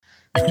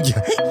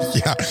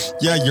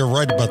Yeah, you're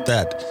right about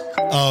that.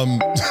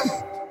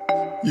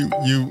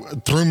 You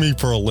threw me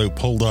for a loop.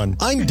 Hold on.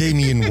 I'm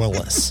Damian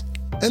Willis,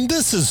 and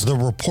this is the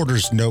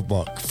Reporter's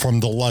Notebook from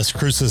the Las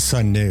Cruces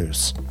Sun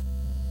News,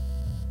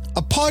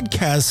 a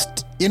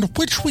podcast in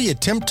which we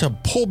attempt to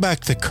pull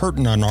back the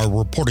curtain on our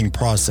reporting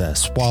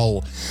process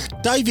while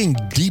diving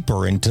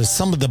deeper into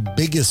some of the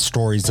biggest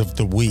stories of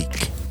the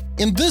week.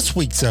 In this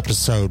week's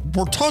episode,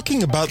 we're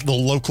talking about the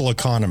local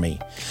economy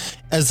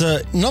as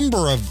a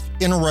number of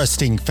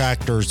interesting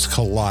factors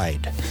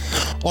collide.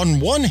 On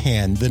one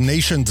hand, the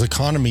nation's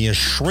economy is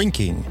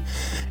shrinking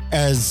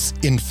as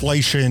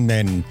inflation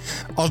and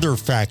other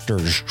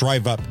factors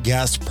drive up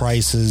gas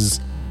prices,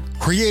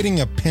 creating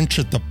a pinch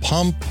at the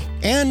pump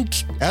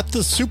and at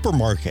the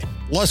supermarket.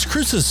 Las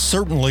Cruces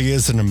certainly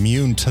isn't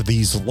immune to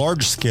these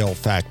large-scale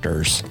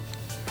factors,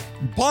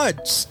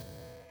 but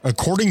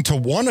according to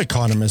one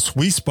economist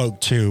we spoke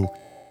to,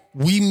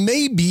 we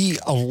may be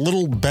a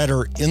little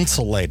better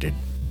insulated.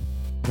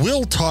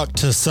 We'll talk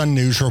to Sun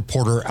News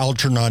reporter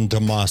Algernon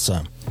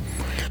D'Ammassa,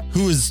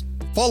 who has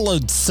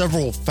followed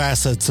several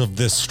facets of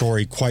this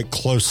story quite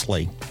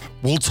closely.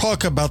 We'll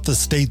talk about the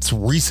state's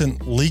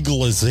recent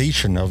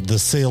legalization of the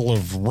sale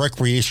of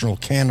recreational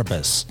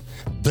cannabis,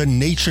 the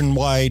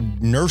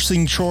nationwide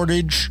nursing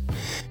shortage,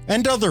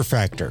 and other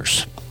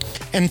factors.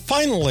 And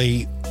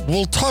finally,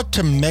 we'll talk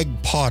to Meg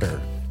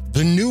Potter,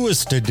 the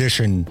newest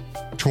addition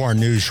to our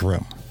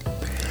newsroom.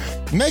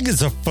 Meg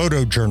is a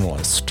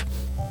photojournalist,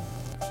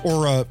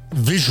 or a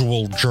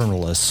visual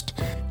journalist,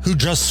 who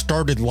just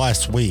started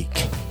last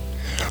week.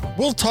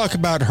 We'll talk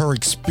about her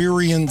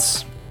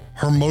experience,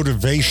 her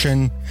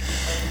motivation,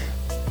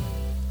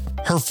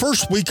 her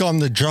first week on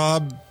the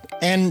job,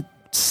 and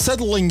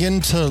settling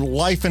into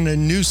life in a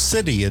new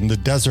city in the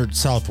desert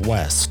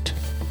Southwest.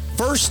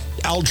 First,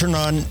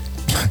 Algernon,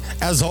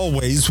 as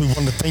always, we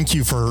want to thank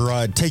you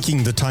for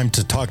taking the time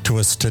to talk to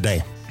us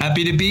today.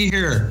 Happy to be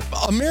here.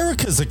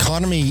 America's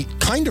economy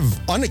kind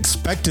of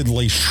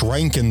unexpectedly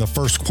shrank in the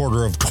first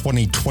quarter of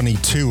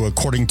 2022,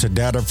 according to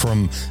data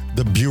from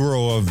the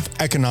Bureau of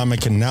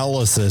Economic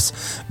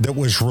Analysis that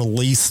was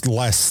released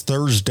last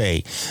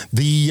Thursday.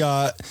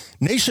 The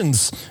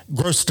nation's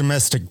gross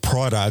domestic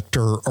product,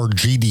 or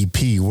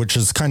GDP, which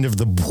is kind of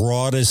the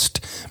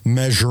broadest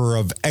measure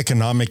of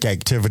economic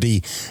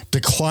activity,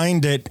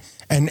 declined at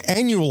an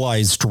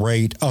annualized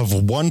rate of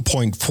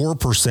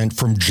 1.4%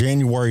 from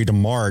January to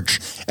March.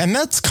 And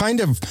that's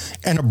kind of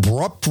an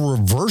abrupt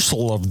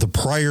reversal of the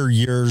prior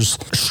year's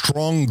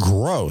strong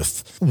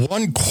growth.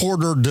 One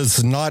quarter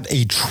does not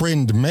a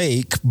trend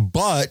make,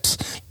 but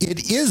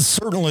it is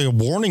certainly a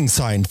warning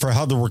sign for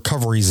how the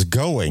recovery is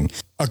going.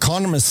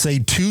 Economists say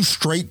 2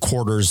 straight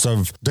quarters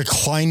of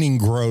declining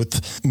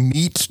growth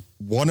meet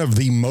one of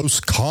the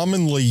most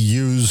commonly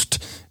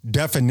used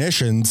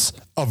definitions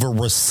of a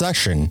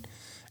recession.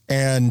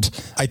 And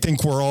I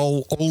think we're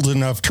all old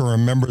enough to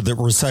remember that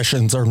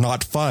recessions are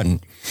not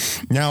fun.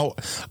 Now,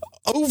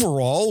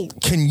 overall,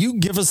 can you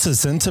give us a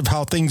sense of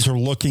how things are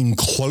looking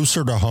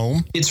closer to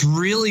home? It's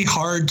really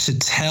hard to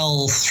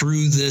tell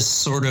through this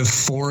sort of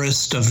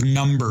forest of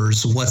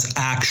numbers what's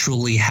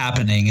actually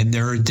happening. And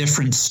there are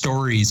different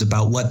stories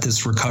about what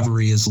this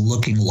recovery is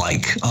looking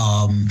like.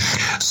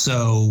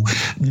 So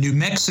New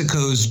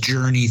Mexico's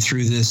journey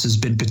through this has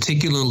been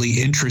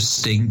particularly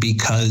interesting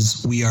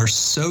because we are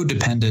so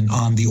dependent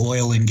on the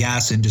oil and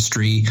gas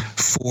industry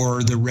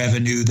for the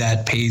revenue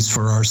that pays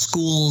for our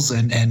schools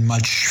and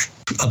much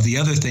of the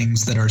other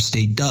things that our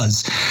state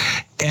does.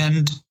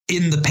 And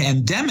in the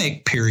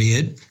pandemic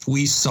period,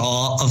 we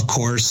saw, of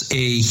course,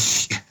 a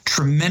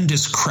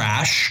tremendous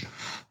crash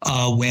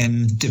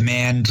when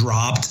demand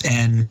dropped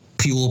and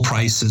fuel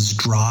prices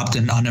dropped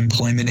and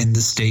unemployment in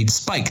the state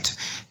spiked.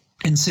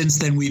 And since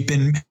then, we've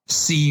been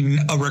seeing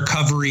a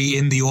recovery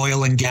in the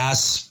oil and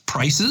gas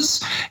prices,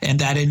 and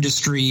that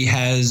industry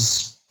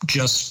has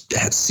just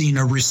seen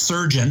a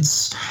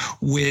resurgence,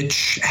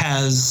 which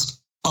has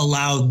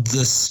allowed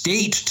the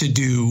state to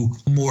do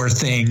more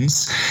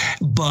things.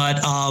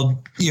 But,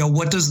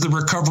 what does the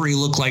recovery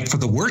look like for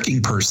the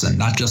working person,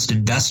 not just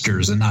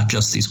investors and not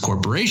just these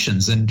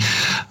corporations? And,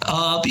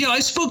 I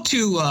spoke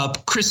to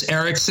Chris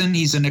Erickson.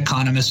 He's an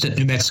economist at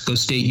New Mexico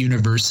State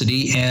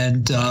University.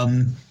 And,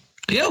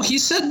 he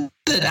said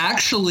that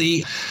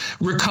actually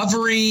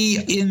recovery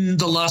in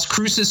the Las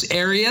Cruces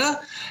area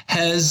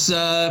has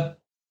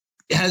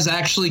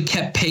actually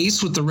kept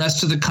pace with the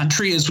rest of the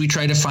country as we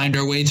try to find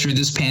our way through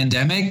this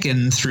pandemic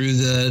and through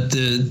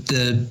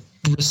the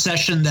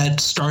recession that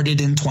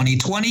started in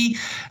 2020.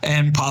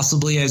 And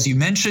possibly, as you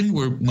mentioned,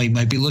 we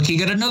might be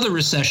looking at another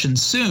recession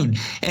soon.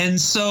 And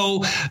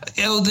so,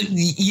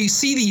 you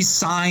see these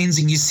signs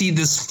and you see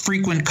this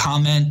frequent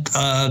comment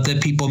that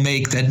people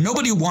make that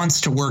nobody wants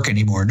to work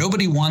anymore.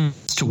 Nobody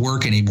wants to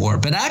work anymore.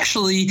 But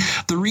actually,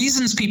 the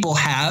reasons people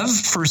have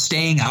for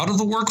staying out of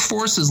the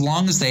workforce as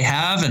long as they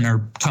have and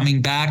are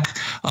coming back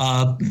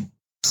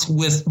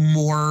with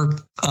more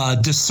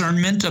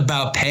discernment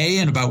about pay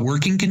and about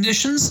working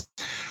conditions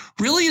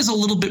really is a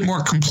little bit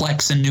more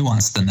complex and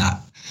nuanced than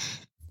that.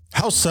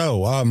 How so?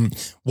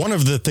 One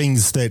of the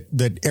things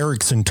that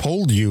Erickson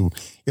told you,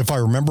 if I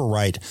remember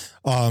right,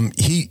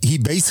 he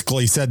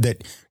basically said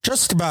that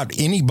just about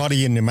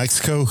anybody in New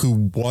Mexico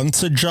who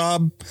wants a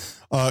job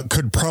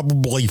could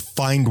probably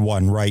find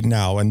one right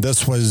now. And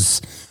this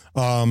was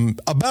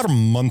about a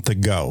month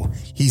ago.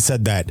 He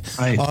said that.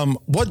 Right.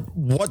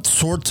 What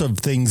sorts of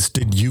things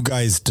did you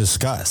guys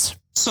discuss?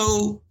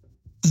 So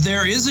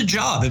there is a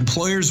job.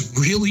 Employers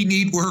really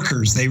need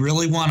workers. They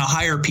really want to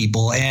hire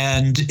people.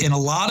 And in a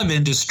lot of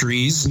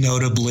industries,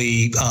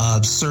 notably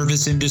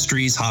service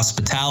industries,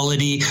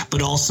 hospitality,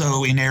 but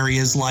also in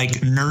areas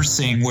like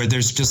nursing, where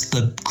there's just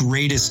the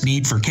greatest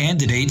need for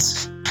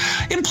candidates,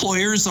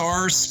 employers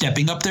are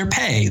stepping up their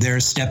pay. They're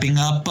stepping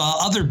up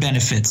other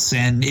benefits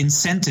and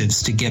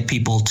incentives to get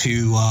people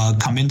to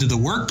come into the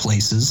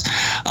workplaces.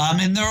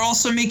 And they're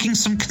also making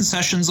some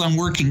concessions on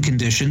working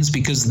conditions,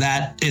 because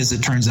that, as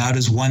it turns out,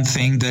 is one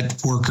thing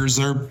that workers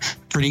are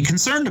pretty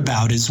concerned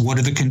about, is what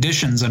are the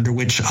conditions under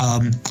which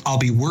I'll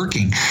be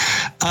working.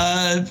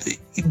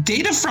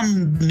 Data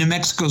from New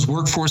Mexico's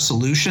Workforce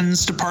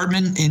Solutions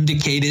Department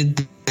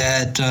indicated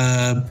that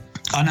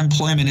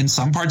unemployment in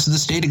some parts of the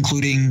state,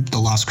 including the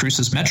Las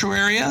Cruces metro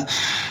area,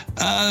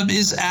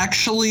 is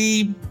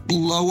actually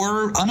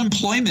lower.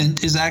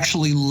 Unemployment is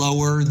actually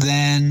lower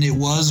than it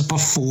was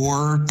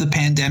before the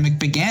pandemic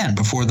began,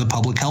 before the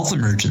public health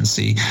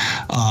emergency.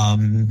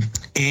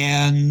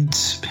 And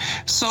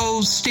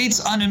so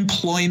states'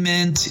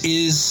 unemployment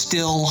is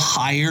still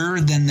higher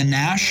than the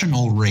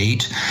national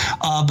rate.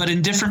 But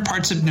in different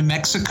parts of New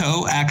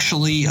Mexico,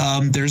 actually,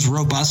 there's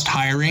robust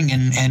hiring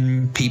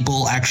and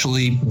people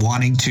actually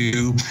wanting to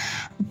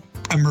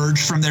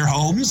emerge from their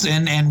homes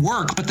and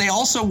work. But they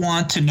also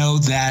want to know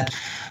that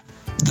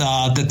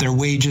that their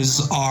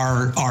wages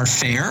are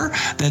fair,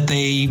 that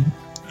they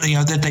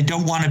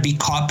don't want to be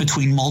caught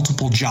between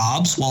multiple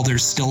jobs while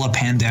there's still a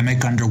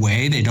pandemic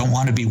underway. They don't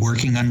want to be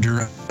working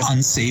under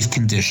unsafe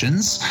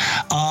conditions.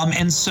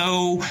 And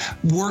so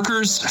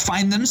workers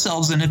find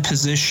themselves in a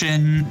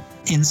position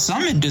in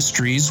some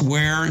industries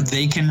where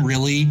they can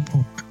really,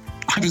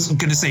 I was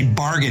going to say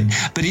bargain,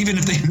 but even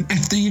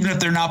if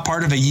they're not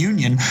part of a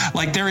union,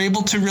 like, they're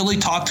able to really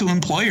talk to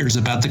employers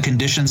about the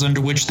conditions under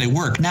which they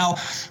work. Now,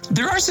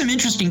 there are some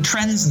interesting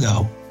trends,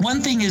 though.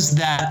 One thing is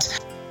that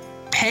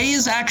pay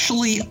is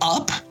actually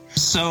up.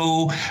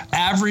 So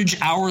average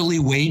hourly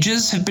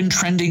wages have been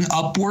trending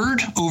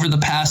upward over the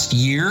past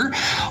year,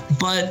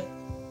 but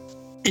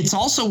it's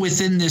also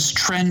within this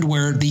trend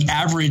where the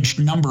average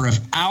number of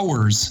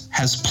hours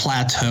has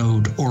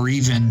plateaued or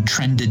even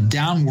trended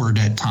downward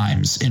at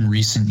times in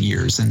recent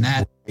years. And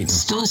that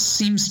still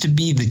seems to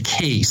be the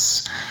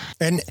case.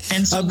 And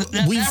so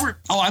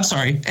I'm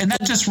sorry. And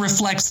that just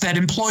reflects that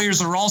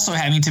employers are also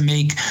having to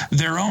make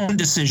their own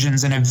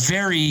decisions in a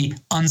very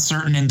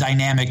uncertain and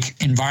dynamic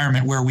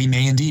environment where we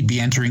may indeed be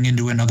entering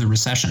into another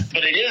recession.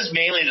 But it is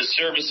mainly the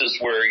services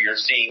where you're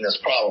seeing this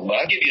problem. But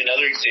I'll give you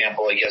another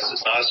example. I guess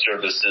it's not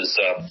services.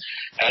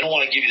 I don't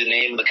want to give you the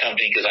name of the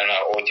company because I'm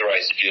not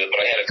authorized to do it, but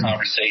I had a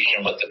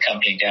conversation with the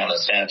company down in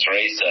Santa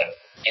Teresa,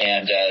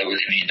 and it was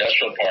in the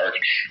industrial park,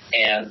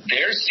 and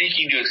they're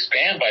seeking to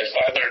expand by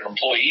 500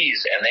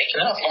 employees, and they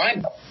cannot find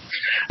them.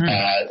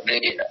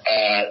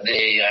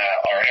 They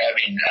are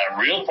having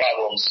real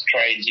problems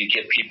trying to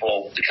get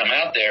people to come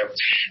out there,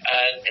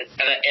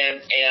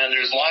 and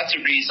there's lots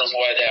of reasons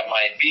why that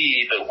might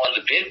be, but one of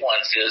the big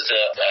ones is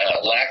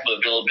lack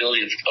of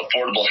availability of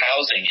affordable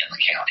housing in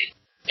the county.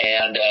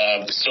 And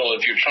so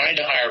if you're trying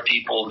to hire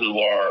people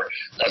who are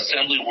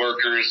assembly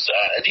workers,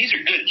 these are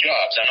good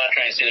jobs. I'm not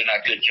trying to say they're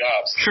not good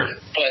jobs. Sure.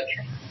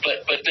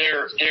 But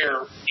they're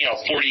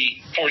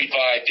 $40,000, $45,000,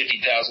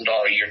 $50,000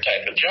 a year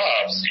type of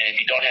jobs. And if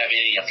you don't have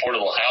any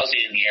affordable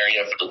housing in the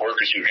area for the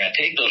workers who are going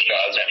to take those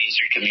jobs, that means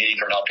you're commuting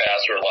from El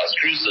Paso or Las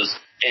Cruces.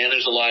 And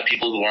there's a lot of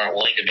people who aren't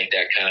willing to make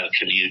that kind of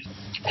commute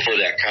for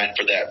that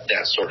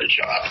sort of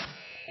job.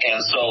 And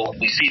so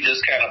we see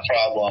this kind of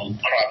problem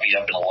cropping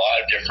up in a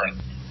lot of different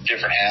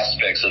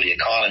aspects of the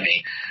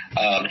economy.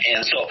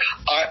 And so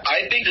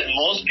I think that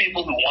most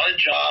people who want a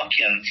job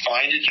can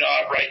find a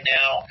job right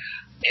now.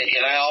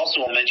 And I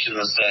also will mention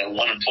this,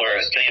 one employer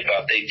I was thinking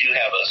about, they do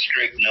have a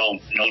strict no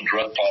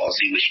drug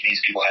policy, which means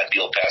people have to be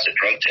able to pass a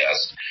drug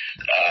test.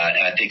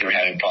 And I think they're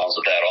having problems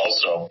with that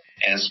also.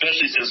 And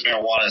especially since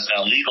marijuana is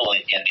now legal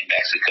in New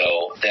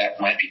Mexico,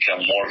 that might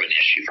become more of an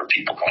issue for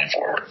people going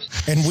forward.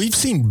 And we've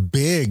seen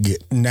big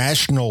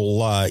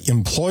national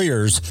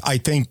employers, I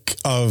think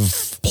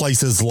of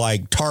places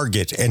like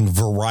Target and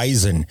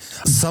Verizon,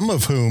 some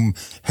of whom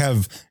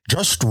have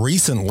just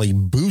recently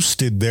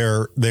boosted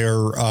their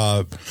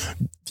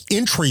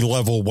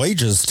entry-level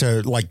wages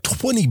to like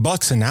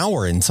 $20 an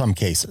hour in some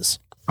cases.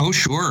 Oh,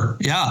 sure.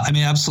 Yeah. I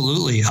mean,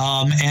 absolutely.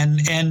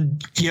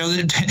 And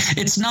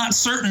it's not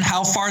certain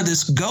how far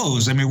this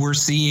goes. I mean, we're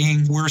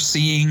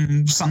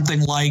seeing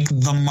something like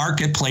the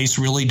marketplace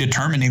really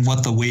determining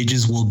what the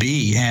wages will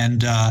be.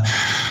 And,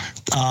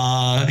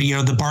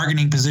 the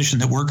bargaining position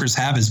that workers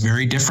have is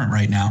very different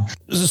right now.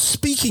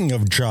 speaking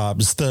of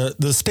jobs,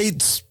 the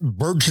state's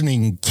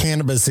burgeoning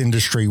cannabis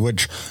industry,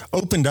 which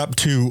opened up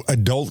to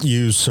adult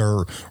use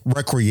or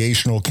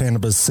recreational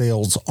cannabis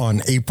sales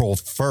on April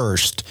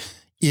 1st,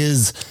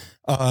 is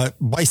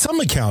by some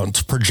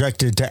accounts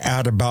projected to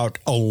add about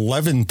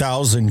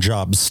 11,000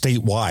 jobs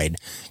statewide.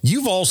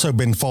 You've also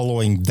been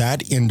following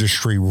that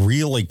industry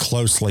really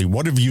closely.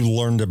 What have you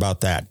learned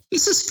about that?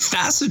 This is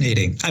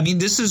fascinating. I mean,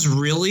 this is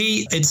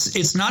really,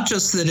 it's not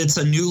just that it's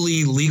a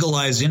newly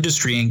legalized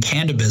industry in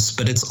cannabis,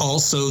 but it's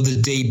also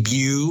the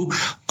debut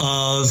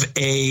of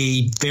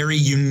a very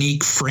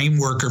unique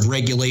framework of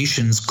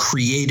regulations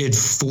created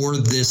for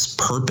this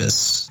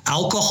purpose.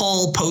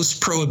 Alcohol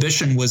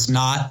post-prohibition was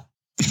not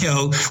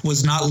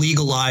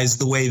legalized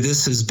the way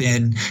this has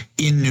been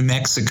in New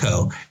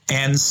Mexico.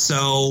 And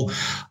so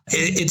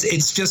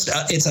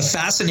it's a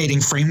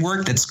fascinating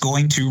framework that's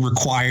going to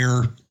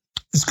require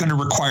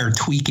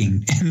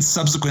tweaking in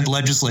subsequent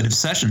legislative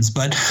sessions.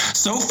 But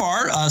so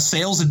far,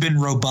 sales have been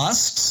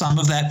robust. Some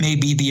of that may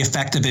be the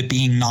effect of it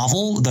being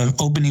novel. The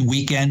opening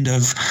weekend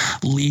of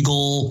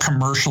legal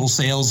commercial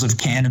sales of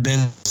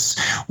cannabis,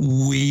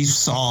 we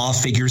saw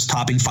figures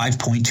topping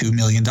 $5.2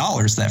 million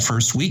that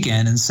first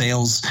weekend, and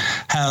sales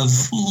have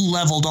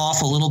leveled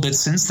off a little bit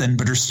since then,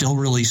 but are still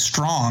really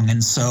strong.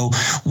 And so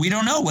we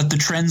don't know what the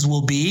trends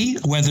will be,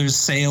 whether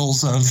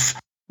sales of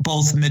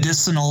both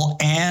medicinal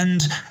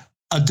and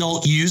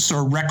adult use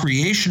or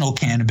recreational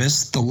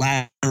cannabis, the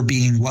latter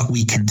being what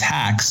we can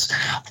tax,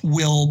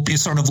 will be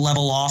sort of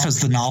level off as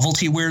the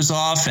novelty wears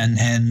off, and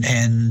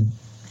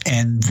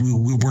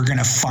we're going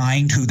to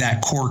find who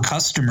that core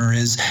customer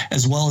is,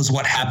 as well as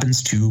what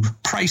happens to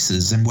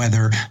prices and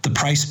whether the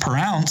price per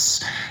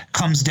ounce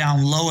comes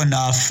down low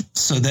enough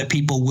so that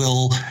people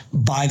will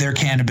buy their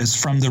cannabis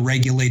from the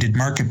regulated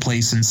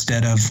marketplace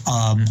instead of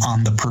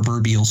on the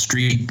proverbial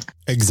street.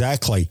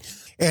 Exactly.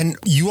 And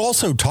you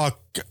also talk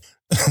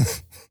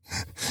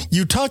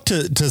You talked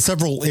to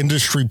several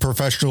industry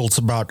professionals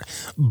about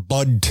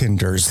bud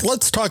tenders.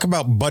 Let's talk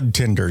about bud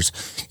tenders.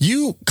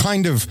 You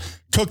kind of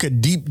took a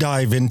deep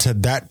dive into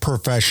that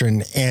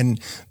profession and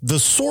the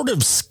sort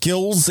of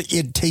skills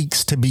it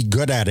takes to be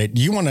good at it.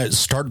 You want to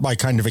start by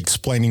kind of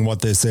explaining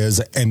what this is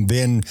and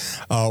then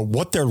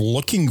what they're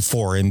looking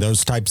for in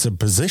those types of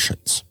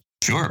positions.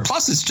 Sure.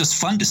 Plus, it's just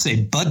fun to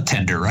say bud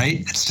tender, right?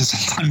 It's just a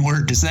fun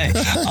word to say.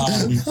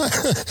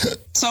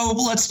 So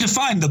let's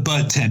define the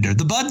bud tender.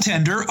 The bud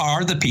tender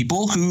are the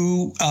people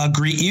who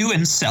greet you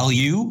and sell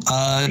you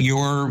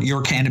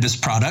your cannabis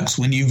products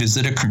when you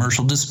visit a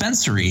commercial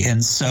dispensary.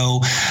 And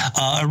so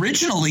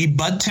originally,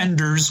 bud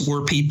tenders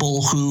were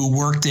people who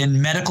worked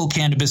in medical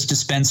cannabis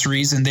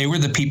dispensaries, and they were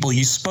the people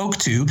you spoke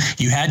to.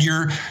 You had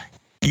your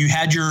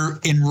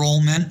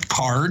enrollment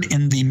card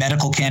in the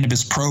medical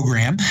cannabis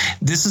program.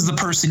 This is the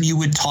person you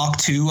would talk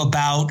to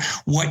about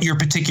what your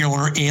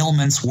particular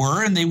ailments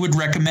were, and they would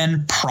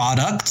recommend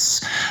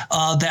products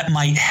that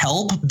might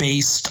help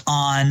based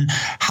on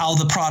how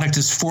the product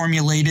is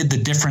formulated, the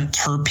different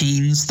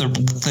terpenes, the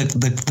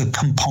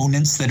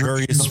components that are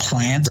in the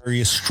plant.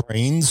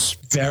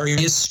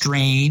 Various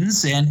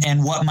strains,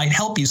 and what might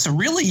help you. So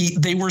really,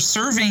 they were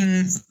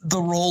serving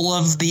the role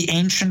of the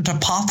ancient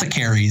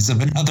apothecaries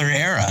of another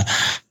era.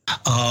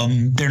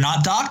 They're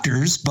not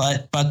doctors,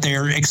 but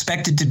they're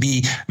expected to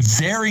be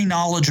very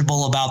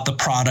knowledgeable about the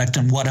product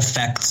and what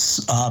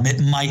effects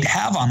it might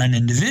have on an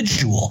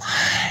individual.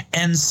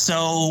 And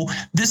so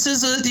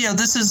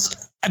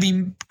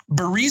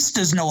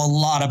baristas know a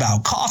lot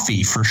about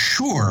coffee for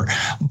sure,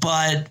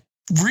 but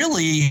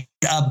really,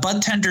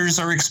 bud tenders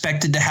are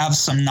expected to have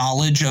some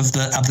knowledge of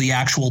the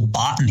actual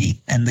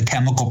botany and the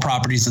chemical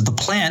properties of the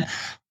plant.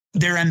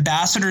 They're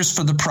ambassadors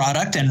for the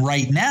product, and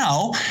right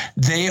now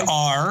they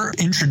are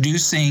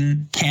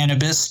introducing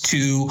cannabis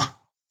to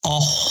a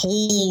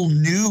whole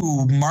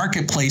new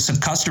marketplace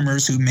of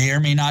customers who may or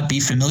may not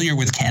be familiar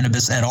with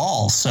cannabis at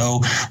all.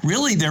 So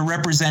really, they're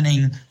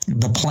representing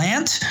the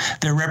plant,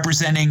 they're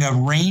representing a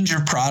range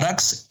of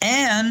products,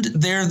 and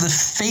they're the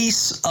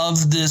face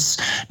of this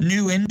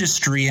new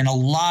industry, and a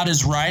lot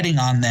is riding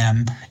on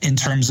them in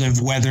terms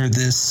of whether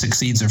this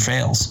succeeds or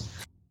fails.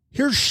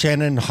 Here's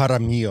Shannon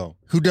Jaramillo,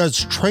 who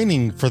does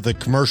training for the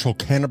commercial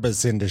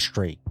cannabis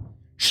industry.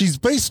 She's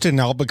based in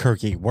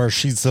Albuquerque, where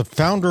she's the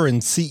founder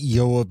and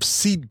CEO of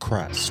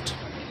Seedcrest.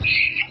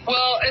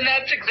 Well, and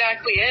that's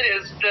exactly it,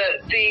 is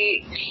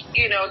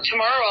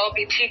tomorrow I'll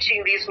be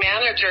teaching these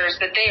managers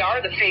that they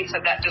are the face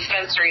of that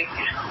dispensary,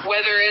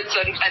 whether it's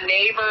a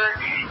neighbor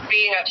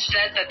being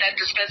upset that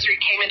dispensary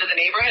came into the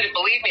neighborhood. And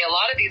believe me, a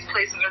lot of these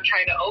places are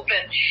trying to open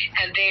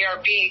and they are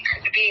being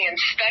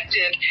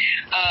inspected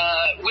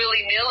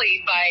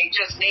willy-nilly by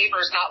just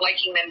neighbors not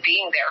liking them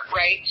being there,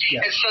 right?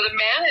 Yeah. And so the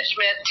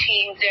management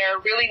team there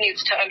really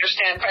needs to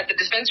understand, at the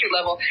dispensary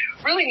level,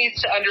 really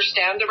needs to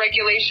understand the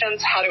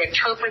regulations, how to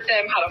interpret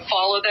them, how to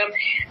follow them,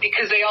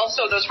 because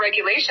those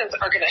regulations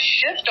are going to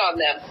shift on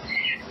them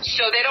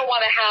So they don't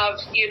want to have,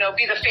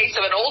 be the face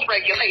of an old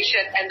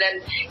regulation and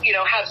then,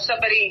 have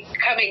somebody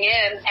coming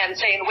in and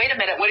saying, wait a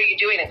minute, what are you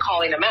doing, and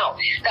calling them out.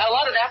 Now, a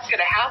lot of that's going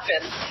to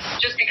happen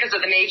just because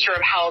of the nature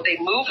of how they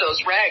move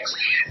those regs.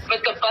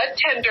 But the bud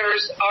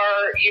tenders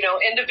are,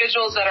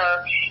 individuals that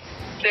are,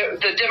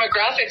 the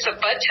demographics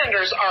of bud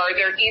tenders are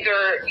they're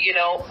either,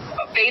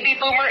 baby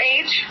boomer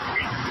age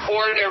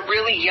or they're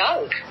really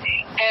young.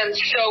 And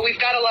so we've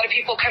got a lot of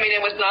people coming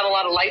in with not a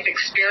lot of life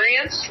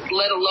experience,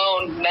 let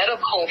alone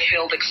medical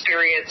field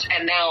experience,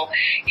 and now,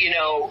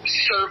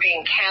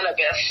 serving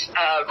cannabis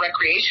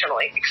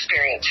recreationally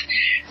experience.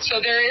 So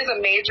there is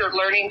a major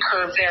learning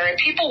curve there. And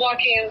people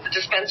walking into the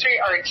dispensary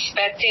are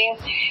expecting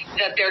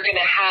that they're going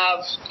to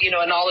have,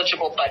 a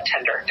knowledgeable bud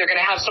tender. They're going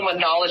to have someone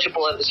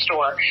knowledgeable in the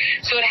store.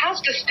 So it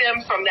has to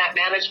stem from that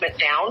management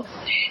down,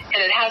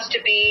 and it has to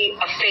be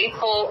a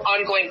faithful,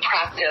 ongoing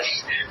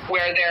practice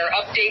where they're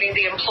updating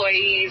the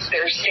employees,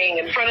 they're staying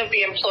in front of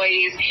the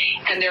employees,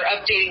 and they're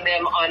updating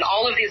them on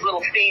all of these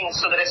little things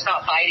so that it's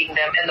not biting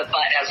them in the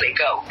butt as they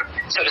go,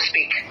 so to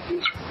speak.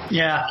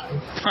 Yeah.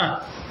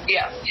 Huh.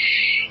 Yeah.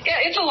 Yeah,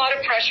 it's a lot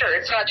of pressure.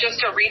 It's not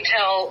just a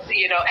retail,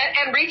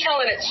 and retail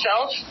in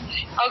itself,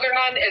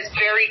 Algernon, is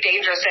very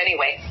dangerous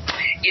anyway,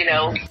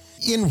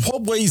 In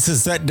what ways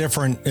is that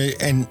different?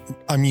 And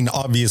I mean,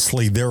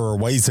 obviously, there are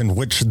ways in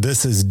which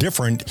this is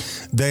different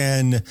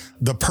than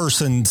the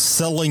person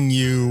selling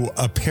you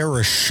a pair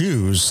of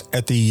shoes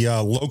at the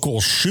local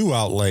shoe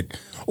outlet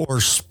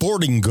or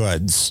sporting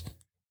goods,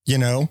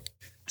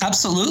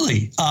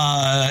 Absolutely.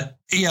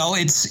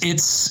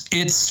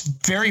 It's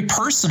very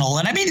personal.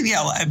 And I mean,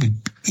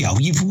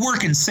 you've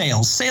worked in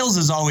sales. Sales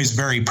is always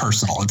very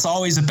personal. It's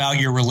always about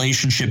your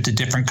relationship to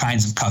different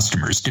kinds of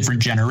customers, different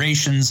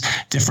generations,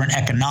 different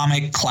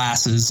economic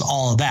classes,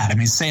 all of that. I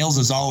mean, sales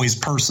is always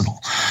personal.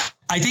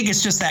 I think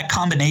it's just that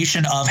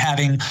combination of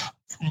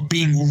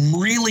being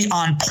really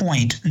on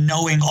point,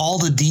 knowing all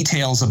the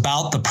details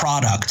about the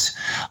product.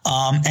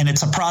 And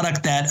it's a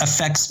product that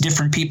affects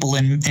different people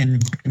in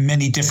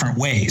many different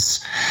ways.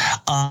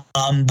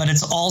 But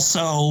it's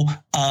also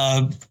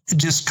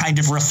just kind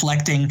of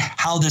reflecting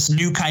how this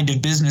new kind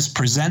of business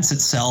presents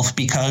itself,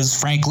 because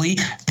frankly,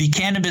 the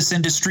cannabis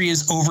industry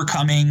is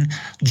overcoming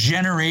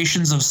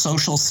generations of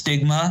social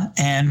stigma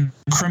and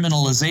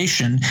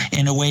criminalization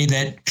in a way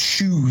that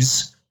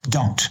shoes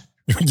don't.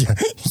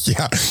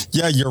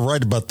 Yeah, you're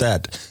right about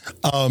that.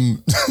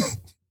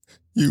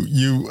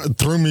 You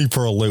threw me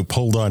for a loop.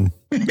 Hold on.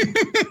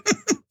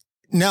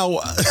 Now,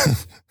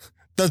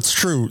 that's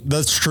true.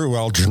 That's true,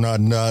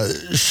 Algernon.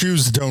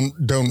 Shoes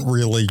don't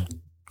really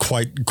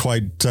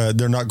quite.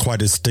 They're not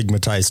quite as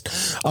stigmatized.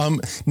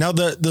 Now,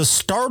 the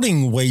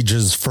starting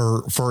wages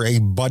for a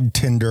bud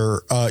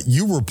tender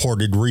you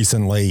reported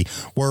recently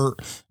were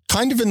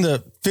kind of in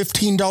the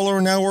 $15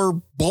 an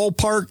hour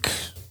ballpark.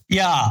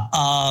 Yeah.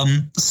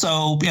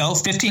 So,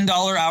 $15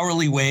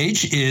 hourly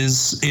wage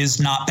is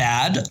not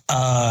bad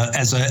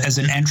as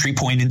an entry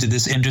point into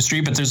this industry,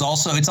 but it's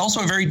also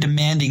a very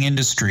demanding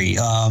industry.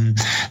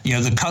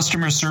 The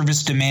customer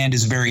service demand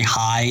is very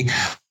high.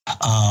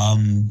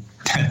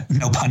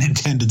 No pun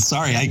intended.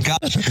 Sorry,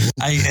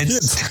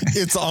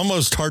 it's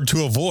almost hard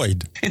to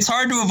avoid. It's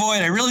hard to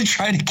avoid. I really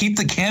try to keep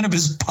the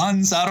cannabis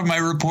puns out of my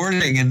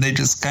reporting, and they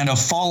just kind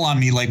of fall on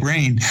me like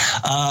rain.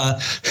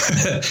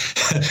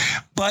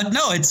 But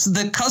no, it's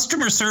the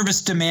customer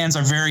service demands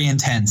are very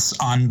intense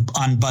on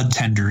bud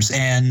tenders,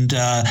 and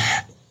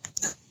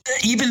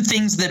even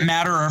things that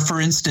matter are,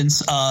 for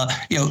instance,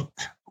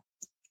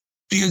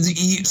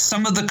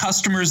 some of the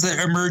customers that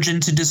emerge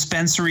into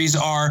dispensaries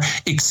are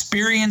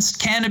experienced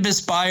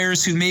cannabis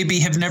buyers who maybe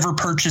have never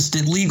purchased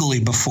it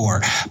legally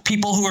before.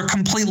 People who are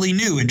completely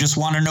new and just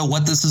want to know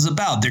what this is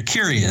about. They're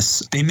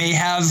curious. They may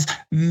have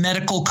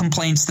medical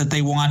complaints that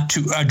they want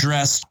to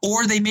address,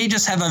 or they may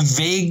just have a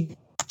vague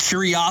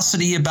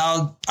curiosity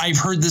about, I've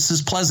heard this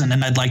is pleasant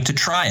and I'd like to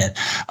try it.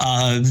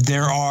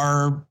 There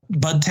are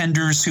bud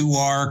tenders who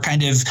are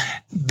kind of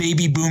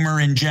baby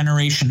boomer and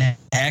Generation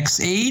X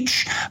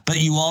age, but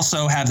you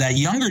also have that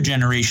younger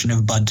generation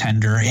of bud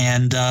tender.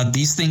 And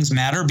these things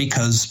matter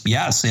because,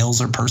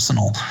 sales are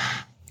personal.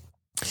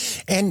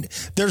 And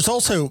there's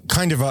also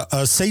kind of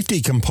a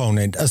safety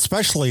component,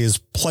 especially as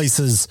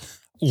places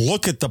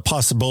look at the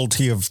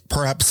possibility of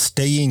perhaps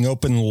staying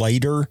open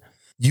later.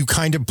 You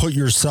kind of put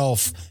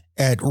yourself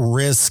at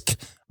risk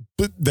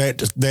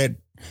that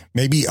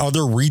maybe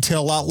other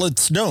retail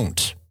outlets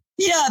don't.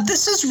 Yeah,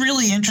 this is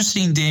really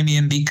interesting,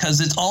 Damien, because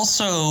it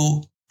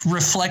also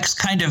reflects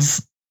kind of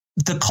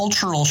the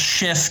cultural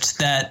shift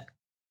that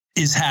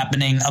is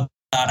happening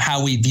about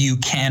how we view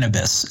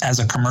cannabis as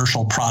a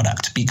commercial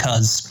product,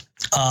 because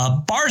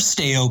bars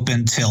stay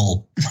open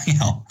till,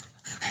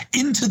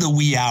 into the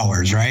wee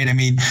hours, right? I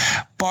mean,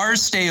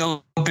 bars stay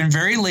open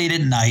very late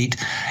at night,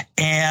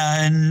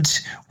 and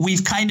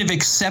we've kind of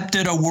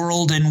accepted a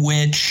world in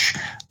which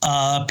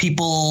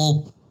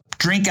people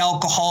drink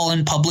alcohol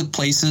in public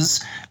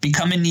places,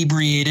 become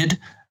inebriated,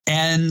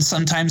 and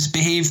sometimes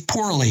behave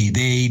poorly.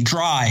 They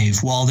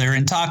drive while they're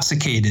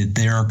intoxicated.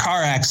 There are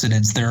car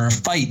accidents. There are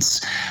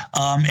fights.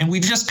 And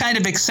we've just kind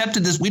of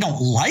accepted this. We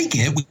don't like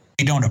it.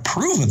 We don't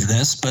approve of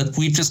this, but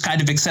we've just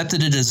kind of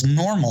accepted it as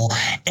normal.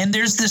 And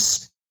there's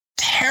this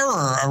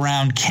terror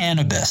around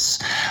cannabis.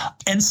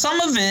 And some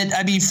of it,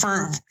 I mean,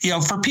 for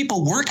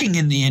people working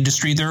in the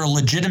industry, there are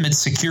legitimate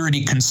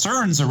security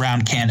concerns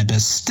around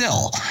cannabis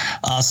still.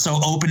 So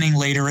opening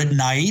later at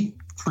night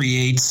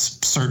creates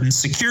certain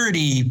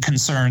security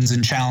concerns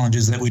and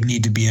challenges that would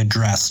need to be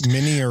addressed.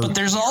 Many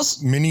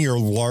are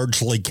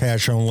largely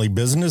cash-only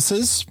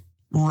businesses.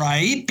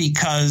 Right,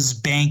 because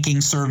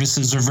banking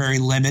services are very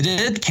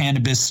limited.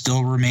 Cannabis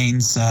still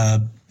remains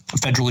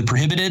federally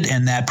prohibited,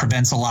 and that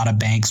prevents a lot of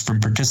banks from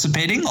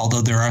participating,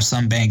 although there are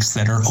some banks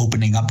that are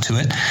opening up to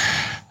it.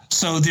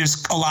 So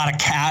there's a lot of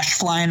cash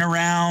flying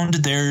around.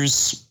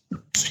 There's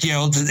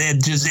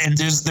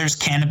there's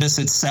cannabis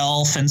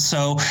itself. And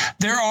so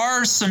there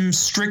are some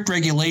strict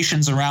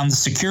regulations around the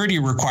security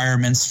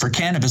requirements for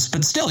cannabis,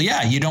 but still,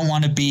 you don't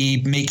want to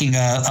be making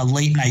a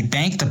late night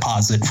bank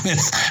deposit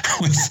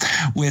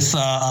with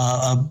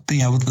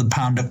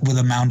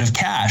amount of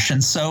cash.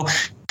 And so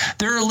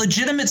there are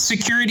legitimate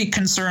security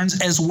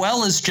concerns as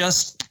well as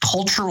just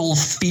cultural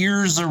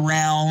fears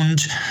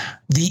around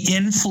the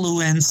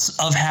influence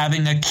of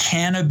having a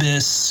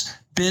cannabis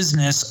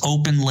business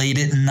open late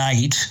at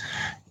night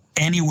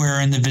anywhere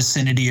in the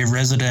vicinity of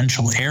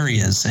residential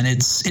areas. And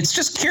it's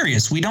just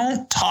curious. We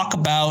don't talk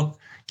about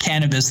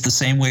cannabis the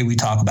same way we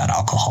talk about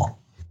alcohol.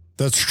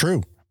 That's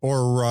true.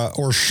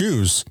 Or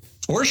shoes.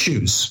 Or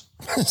shoes.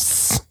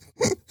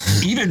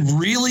 Even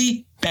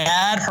really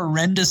bad,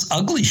 horrendous,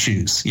 ugly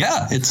shoes.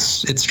 Yeah,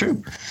 it's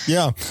true.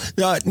 Yeah.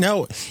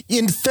 Now,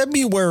 in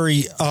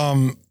February,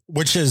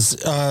 which is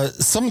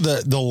some of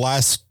the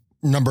last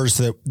numbers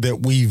that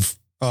we've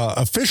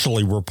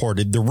officially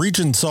reported, the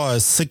region saw a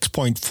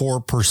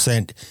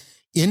 6.4%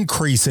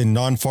 increase in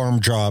non-farm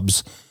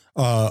jobs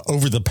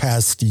over the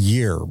past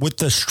year, with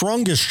the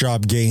strongest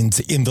job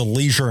gains in the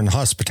leisure and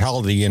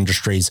hospitality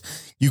industries.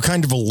 You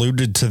kind of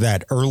alluded to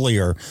that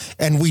earlier.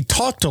 And we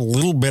talked a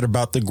little bit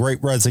about the Great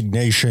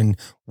Resignation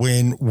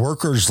when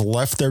workers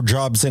left their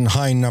jobs in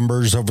high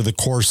numbers over the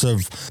course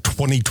of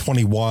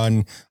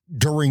 2021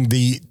 during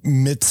the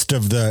midst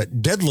of the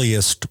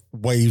deadliest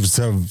waves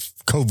of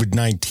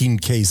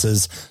COVID-19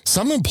 cases.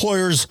 Some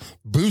employers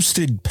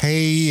boosted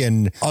pay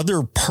and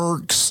other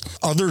perks.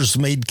 Others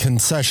made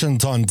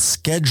concessions on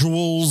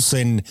schedules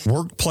and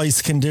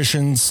workplace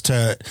conditions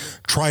to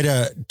try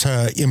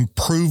to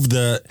improve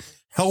the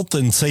health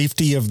and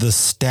safety of the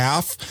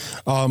staff.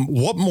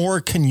 What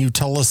more can you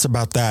tell us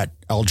about that,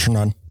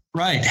 Algernon?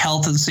 Right.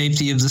 Health and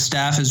safety of the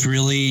staff is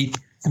really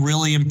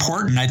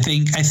important. I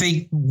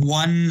think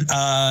one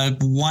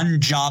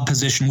job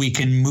position we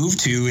can move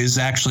to is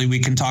actually we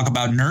can talk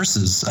about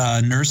nurses.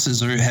 Nurses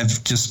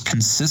have just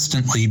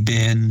consistently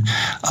been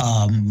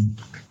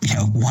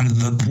one of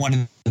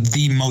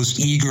the most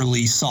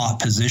eagerly sought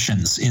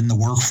positions in the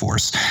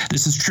workforce.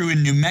 This is true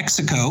in New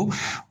Mexico,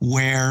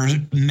 where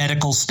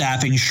medical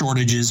staffing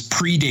shortages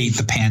predate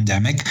the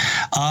pandemic.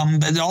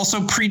 It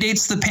also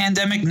predates the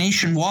pandemic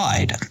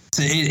nationwide.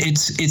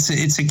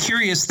 It's a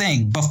curious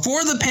thing.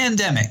 Before the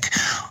pandemic,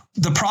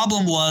 the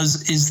problem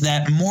is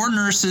that more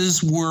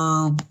nurses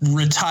were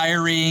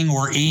retiring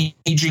or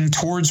aging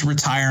towards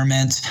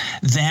retirement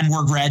than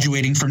were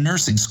graduating from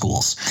nursing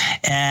schools.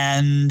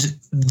 And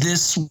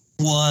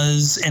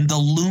the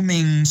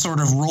looming sort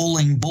of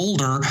rolling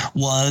boulder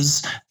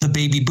was the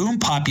baby boom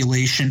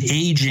population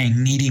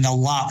aging, needing a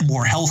lot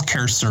more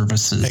healthcare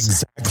services.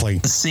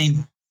 Exactly.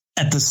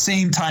 At the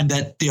same time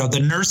that the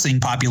nursing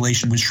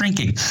population was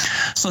shrinking.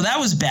 So that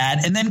was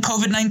bad. And then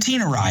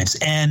COVID-19 arrives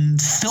and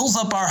fills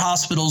up our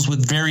hospitals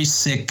with very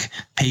sick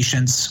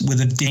patients with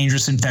a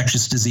dangerous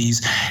infectious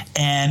disease.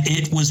 And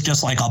it was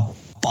just like a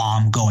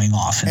bomb going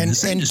off and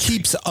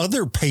keeps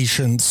other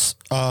patients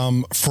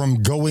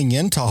from going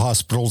into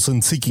hospitals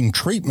and seeking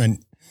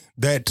treatment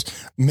that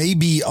may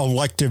be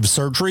elective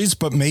surgeries,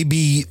 but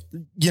maybe,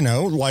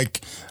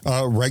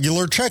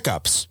 regular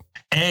checkups.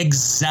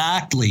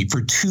 Exactly.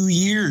 For 2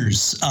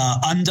 years,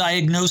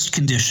 undiagnosed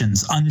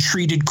conditions,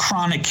 untreated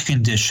chronic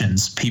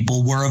conditions,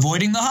 people were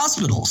avoiding the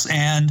hospitals.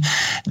 And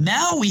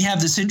now we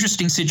have this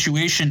interesting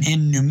situation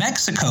in New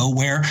Mexico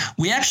where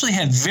we actually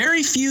have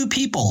very few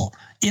people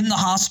in the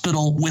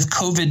hospital with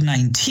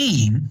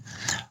COVID-19,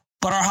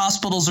 but our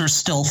hospitals are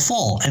still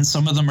full, and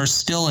some of them are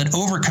still at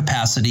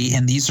overcapacity,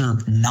 and these are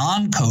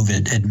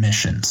non-COVID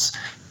admissions.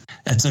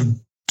 That's a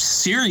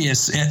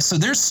serious. So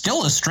there's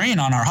still a strain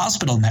on our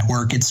hospital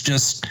network. It's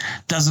just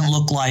doesn't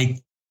look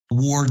like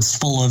wards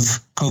full of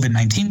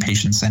COVID-19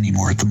 patients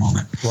anymore at the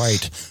moment.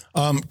 Right.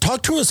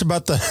 Talk to us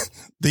about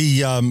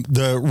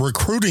the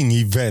recruiting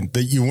event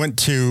that you went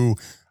to.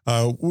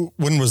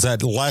 When was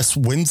that? Last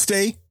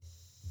Wednesday?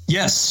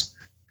 Yes.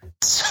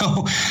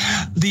 So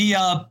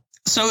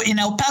So in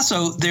El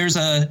Paso, there's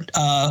a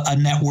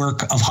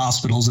network of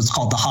hospitals. It's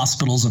called the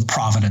Hospitals of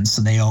Providence,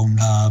 and they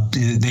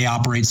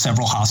operate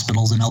several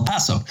hospitals in El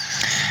Paso.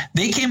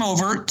 They came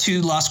over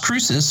to Las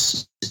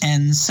Cruces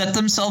and set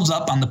themselves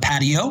up on the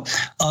patio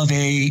of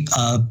a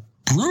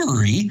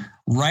brewery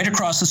right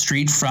across the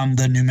street from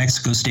the New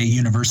Mexico State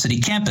University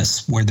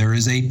campus, where there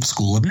is a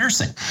school of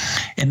nursing.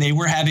 And they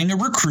were having a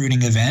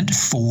recruiting event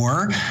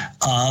for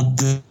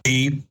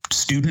the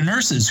student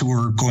nurses who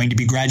are going to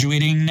be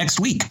graduating next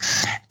week.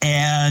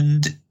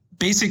 And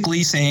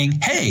basically saying,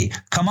 hey,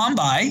 come on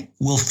by,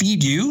 we'll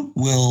feed you,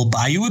 we'll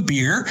buy you a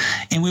beer,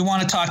 and we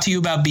want to talk to you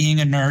about being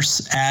a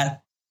nurse at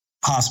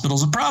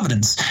Hospitals of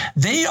Providence.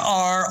 They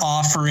are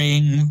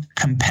offering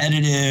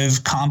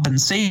competitive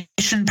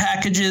compensation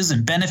packages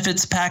and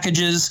benefits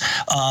packages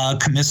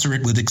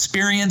commensurate with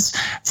experience.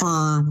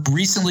 For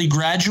recently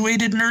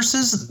graduated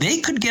nurses, they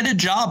could get a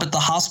job at the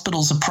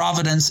Hospitals of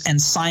Providence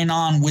and sign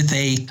on with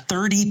a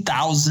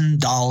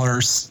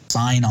 $30,000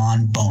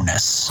 sign-on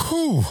bonus.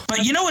 Whew.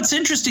 But you know what's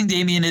interesting,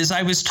 Damien, is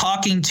I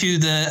talked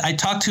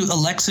to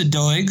Alexa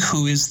Doig,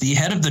 who is the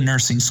head of the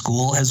nursing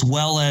school, as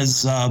well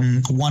as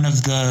one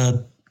of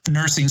the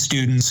nursing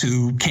students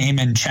who came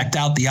and checked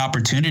out the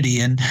opportunity,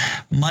 and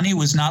money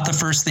was not the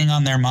first thing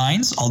on their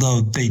minds,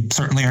 although they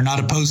certainly are not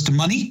opposed to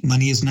money.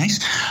 Money is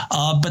nice.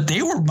 But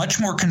they were much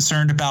more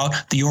concerned about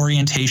the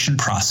orientation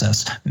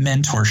process,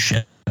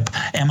 mentorship.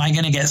 Am I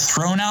going to get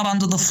thrown out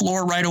onto the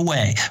floor right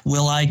away?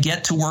 Will I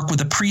get to work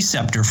with a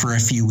preceptor for a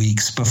few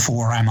weeks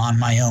before I'm on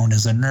my own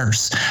as a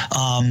nurse?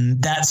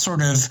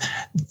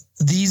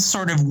 These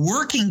sort of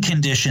working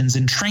conditions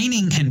and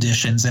training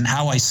conditions and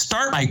how I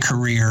start my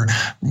career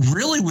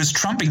really was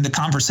trumping the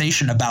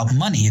conversation about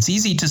money. It's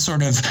easy to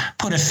sort of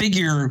put a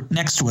figure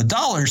next to a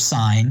dollar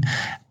sign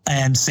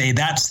and say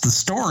that's the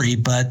story,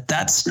 but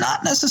that's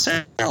not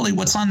necessarily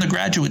what's on the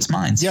graduates'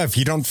 minds. Yeah, if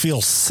you don't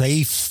feel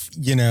safe,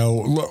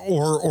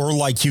 or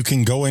like you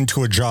can go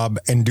into a job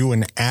and do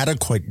an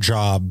adequate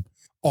job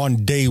on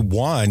day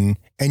one,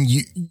 and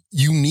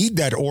you need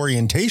that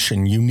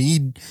orientation. You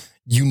need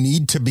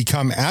to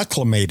become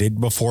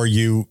acclimated before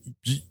you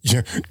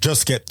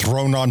just get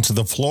thrown onto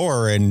the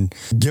floor and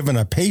given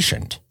a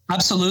patient.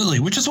 Absolutely,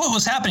 which is what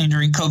was happening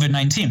during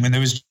COVID-19 when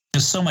there was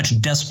just so much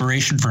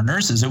desperation for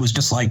nurses. It was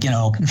just like,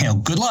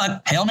 good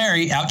luck, Hail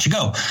Mary, out you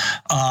go.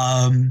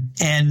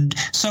 And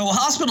so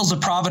Hospitals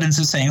of Providence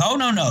is saying, oh,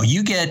 no,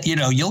 you'll get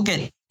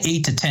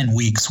 8 to 10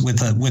 weeks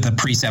with a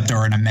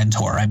preceptor and a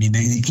mentor. I mean,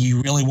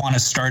 you really want to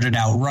start it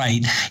out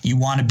right. You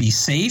want to be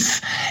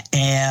safe,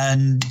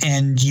 and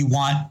you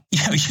want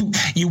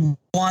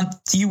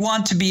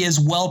to be as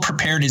well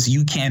prepared as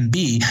you can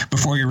be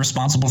before you're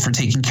responsible for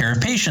taking care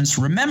of patients.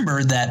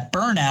 Remember that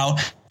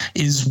burnout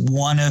is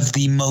one of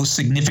the most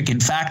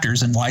significant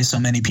factors in why so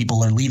many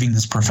people are leaving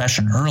this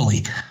profession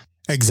early.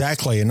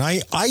 Exactly. And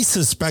I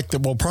suspect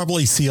that we'll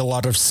probably see a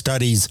lot of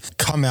studies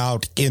come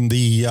out in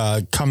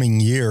the coming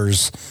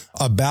years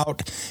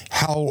about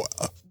how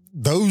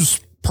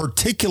those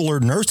particular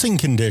nursing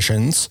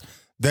conditions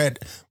that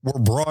were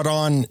brought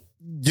on,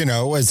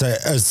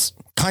 as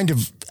kind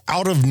of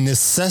out of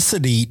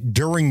necessity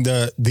during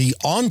the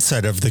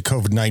onset of the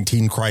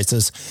COVID-19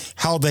 crisis,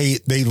 how they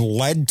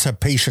led to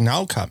patient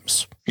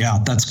outcomes. Yeah,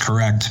 that's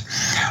correct.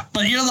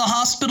 But, the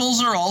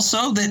hospitals are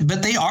also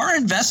but they are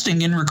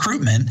investing in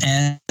recruitment,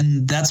 and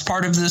that's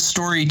part of this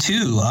story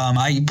too.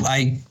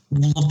 I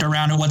looked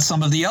around at what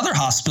some of the other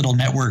hospital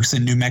networks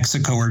in New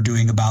Mexico are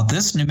doing about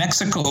this. New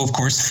Mexico, of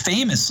course,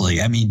 famously,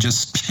 and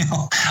just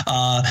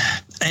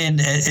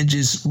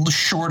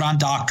short on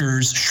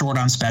doctors, short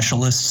on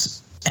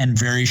specialists, and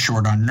very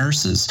short on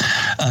nurses.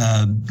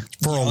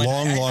 For a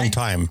long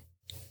time.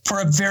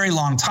 For a very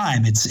long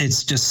time,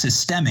 it's just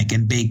systemic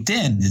and baked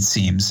in, it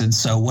seems. And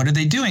so what are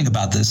they doing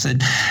about this?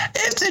 And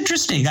it's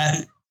interesting.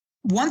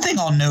 One thing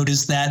I'll note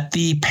is that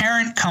the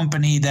parent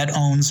company that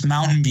owns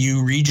Mountain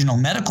View Regional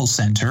Medical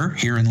Center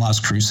here in Las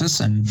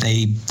Cruces, and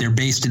they're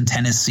based in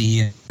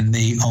Tennessee, and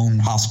they own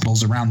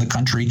hospitals around the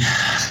country,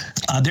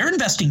 they're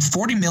investing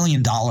 $40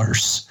 million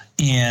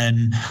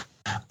in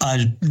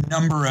a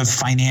number of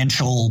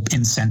financial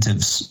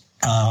incentives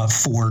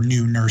for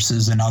new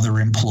nurses and other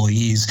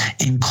employees,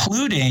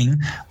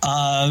 including,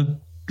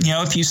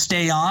 if you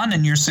stay on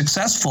and you're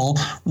successful,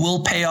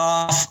 we'll pay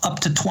off up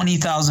to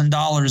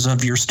 $20,000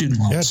 of your student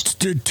loans. That's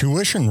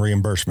tuition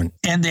reimbursement.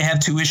 And they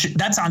have tuition.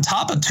 That's on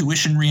top of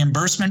tuition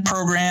reimbursement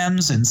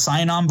programs and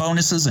sign-on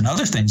bonuses and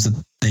other things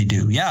that they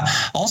do. Yeah.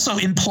 Also,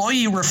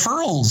 employee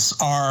referrals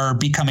are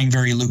becoming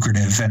very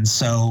lucrative. And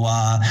so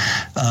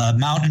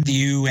Mountain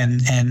View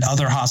and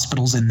other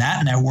hospitals in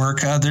that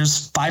network,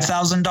 there's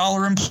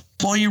 $5,000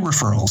 employee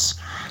referrals.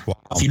 Wow.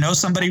 If you know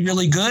somebody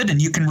really good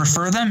and you can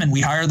refer them and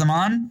we hire them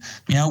on,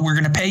 we're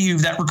going to pay you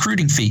that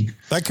recruiting fee.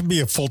 That could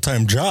be a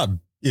full-time job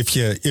if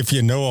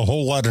you know a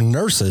whole lot of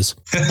nurses.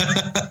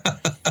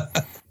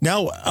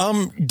 Now,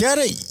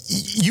 data,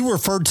 you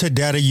referred to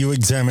data you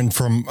examined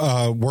from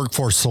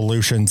Workforce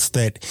Solutions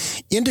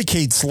that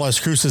indicates Las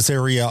Cruces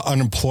area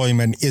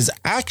unemployment is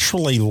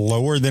actually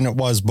lower than it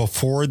was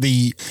before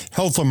the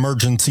health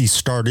emergency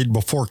started,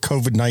 before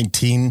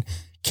COVID-19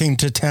 came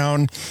to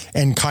town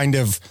and kind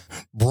of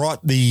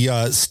brought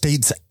the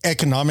state's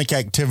economic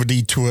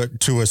activity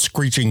to a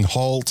screeching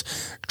halt,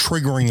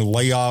 triggering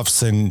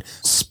layoffs and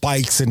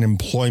spikes in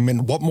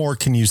employment. What more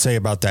can you say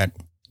about that?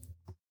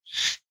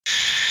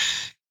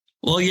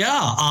 Well,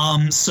 yeah.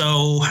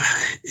 So, I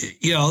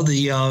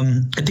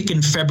think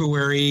in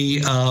February,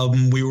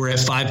 we were at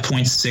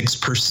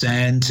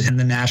 5.6% and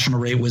the national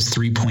rate was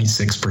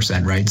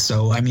 3.6%, right?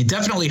 So, I mean,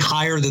 definitely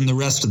higher than the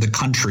rest of the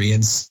country.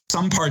 And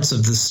some parts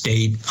of the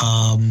state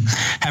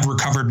have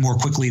recovered more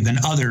quickly than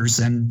others.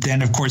 And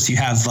then, of course, you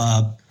have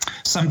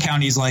some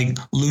counties like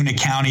Luna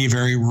County, a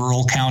very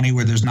rural county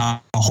where there's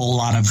not a whole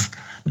lot of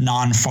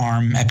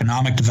non-farm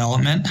economic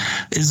development,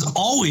 is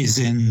always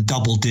in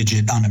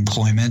double-digit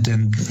unemployment,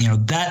 and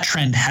that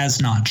trend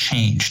has not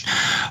changed.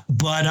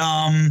 But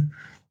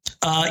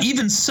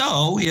even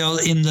so,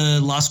 in the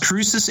Las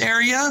Cruces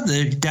area,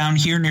 down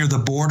here near the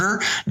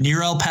border,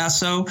 near El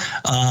Paso,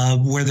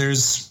 where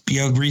there's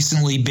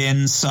recently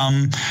been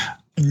some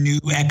new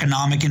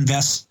economic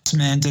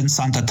investment in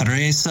Santa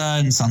Teresa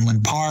and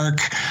Sunland Park,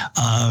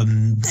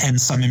 and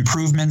some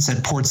improvements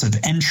at ports of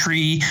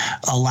entry,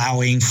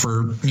 allowing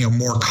for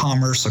more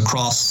commerce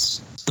across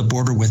the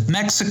border with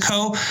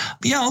Mexico.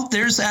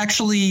 There's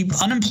actually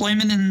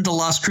unemployment in the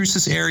Las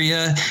Cruces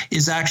area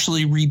is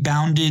actually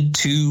rebounded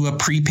to a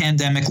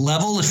pre-pandemic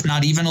level, if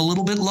not even a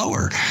little bit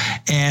lower.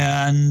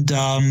 And,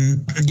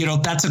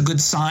 that's a good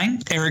sign.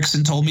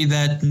 Erickson told me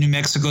that New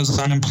Mexico's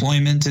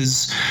unemployment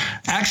is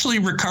actually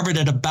recovered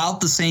at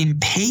about the same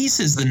pace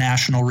as the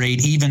national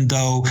rate, even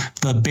though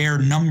the bare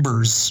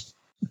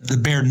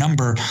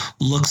number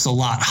looks a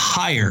lot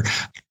higher.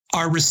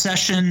 Our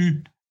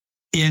recession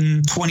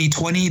in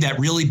 2020, that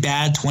really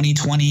bad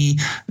 2020,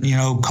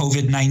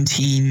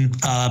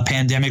 COVID-19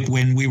 pandemic,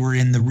 when we were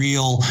in the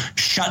real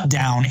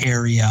shutdown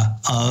era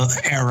of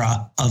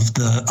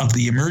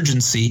the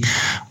emergency,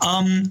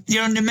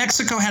 New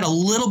Mexico had a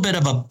little bit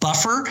of a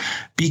buffer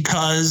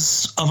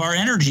because of our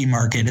energy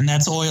market, and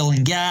that's oil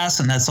and gas,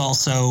 and that's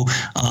also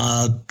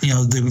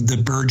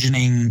the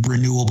burgeoning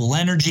renewable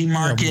energy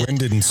market,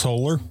 wind and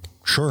solar.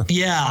 Sure.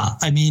 Yeah.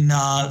 I mean,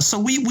 so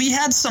we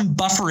had some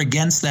buffer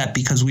against that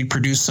because we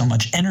produce so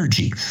much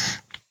energy.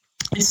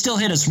 It still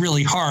hit us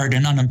really hard,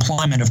 and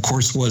unemployment, of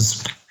course,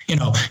 was,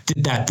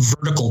 did that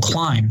vertical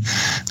climb.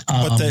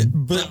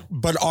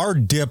 But our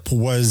dip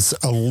was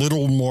a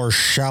little more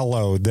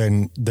shallow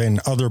than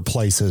other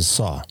places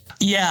saw.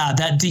 Yeah,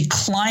 that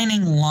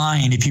declining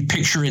line, if you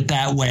picture it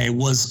that way,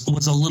 was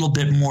a little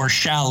bit more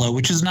shallow,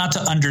 which is not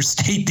to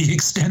understate the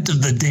extent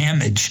of the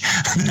damage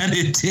that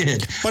it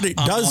did. But it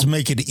does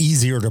make it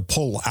easier to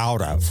pull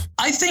out of.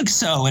 I think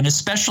so, and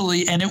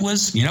it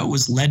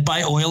was led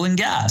by oil and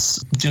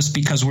gas, just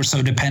because we're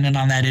so dependent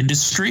on that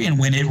industry. And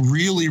when it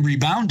really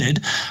rebounded,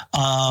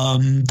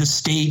 the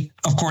state,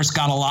 of course,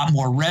 got a lot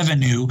more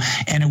revenue,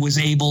 and it was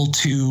able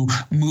to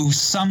move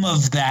some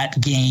of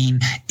that gain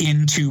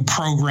into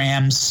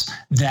programs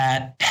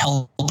that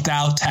helped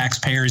out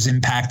taxpayers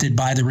impacted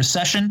by the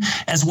recession,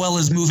 as well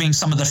as moving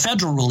some of the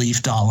federal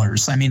relief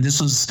dollars. I mean,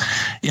 this was,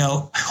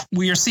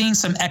 we are seeing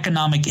some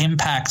economic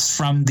impacts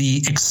from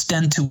the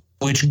extent to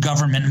which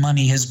government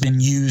money has been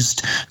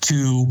used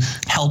to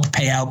help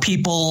pay out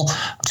people,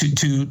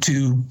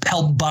 to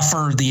help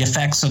buffer the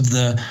effects of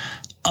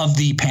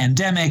the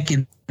pandemic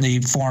in the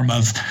form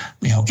of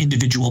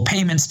individual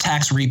payments,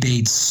 tax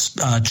rebates,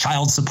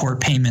 child support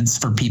payments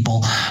for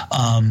people,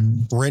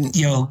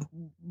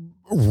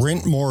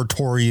 rent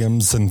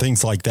moratoriums and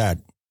things like that.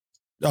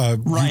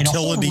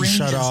 Utility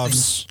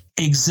shutoffs.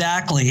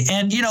 Exactly.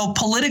 And,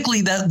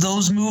 politically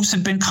those moves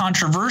have been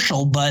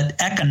controversial, but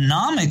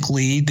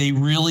economically they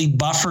really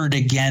buffered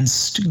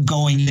against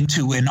going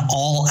into an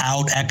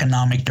all-out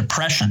economic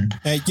depression.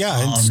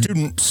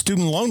 And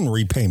student loan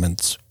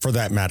repayments, for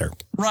that matter.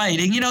 Right.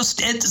 And,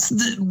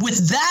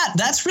 with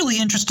that's really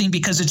interesting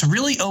because it's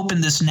really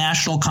opened this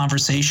national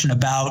conversation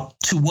about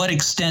to what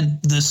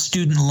extent the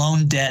student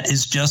loan debt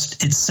is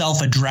just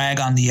itself a drag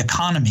on the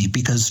economy,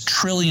 because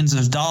trillions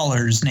of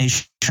dollars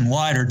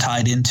nationwide are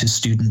tied into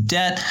student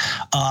debt.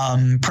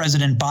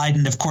 President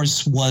Biden, of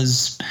course,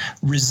 was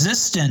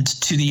resistant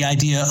to the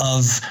idea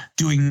of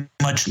doing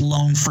much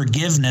loan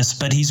forgiveness,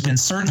 but he's been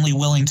certainly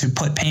willing to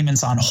put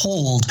payments on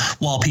hold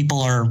while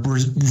people are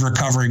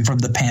recovering from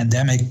the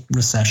pandemic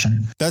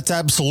recession. That's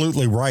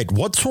absolutely right.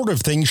 What sort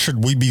of things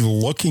should we be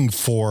looking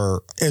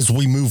for as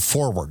we move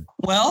forward?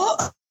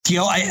 Well,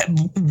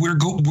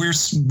 we're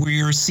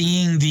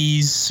seeing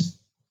these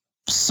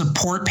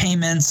support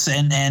payments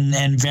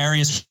and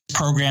various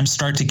programs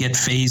start to get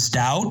phased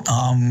out.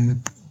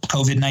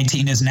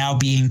 COVID-19 is now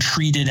being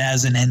treated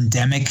as an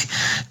endemic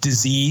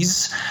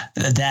disease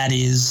that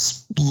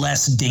is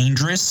less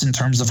dangerous in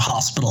terms of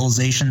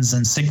hospitalizations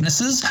and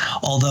sicknesses,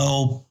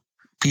 although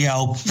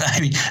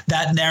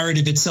that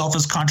narrative itself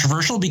is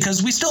controversial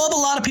because we still have a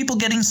lot of people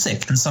getting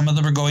sick, and some of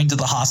them are going to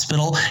the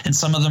hospital, and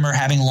some of them are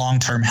having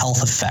long-term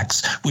health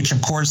effects, which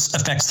of course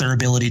affects their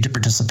ability to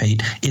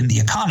participate in the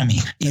economy.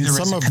 And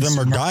some of them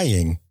are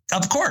dying.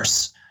 Of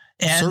course.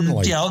 And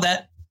certainly.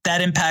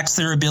 that impacts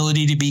their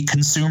ability to be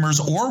consumers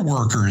or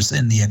workers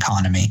in the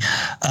economy.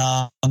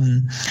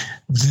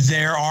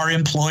 There are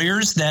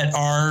employers that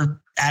are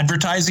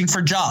advertising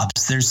for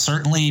jobs.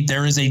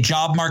 There is a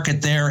job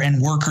market there,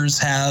 and workers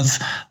have,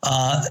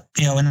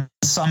 in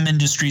some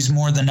industries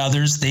more than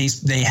others,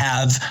 they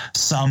have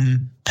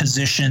some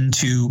position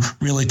to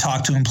really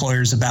talk to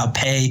employers about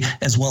pay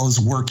as well as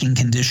working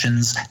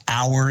conditions,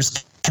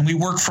 hours. Can we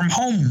work from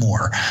home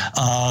more?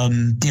 How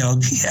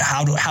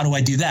do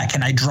I do that?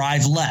 Can I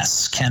drive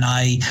less? Can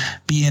I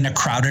be in a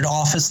crowded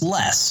office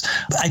less?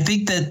 I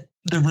think that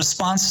the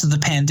response to the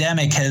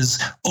pandemic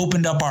has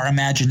opened up our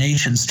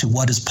imaginations to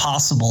what is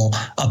possible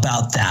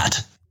about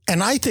that.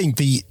 And I think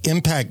the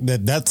impact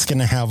that that's going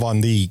to have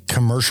on the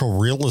commercial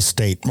real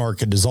estate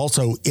market is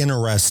also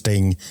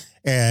interesting,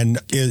 and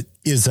it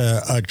is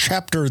a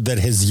chapter that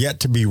has yet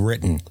to be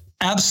written.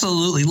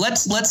 Absolutely.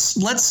 Let's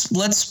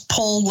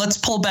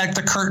pull back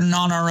the curtain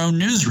on our own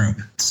newsroom.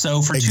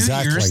 So for 2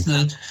 years,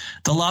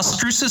 the Las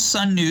Cruces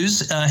Sun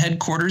News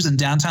headquarters in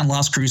downtown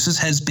Las Cruces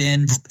has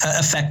been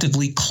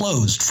effectively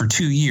closed for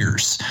 2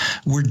 years.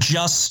 Our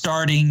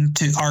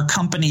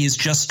company is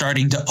just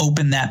starting to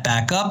open that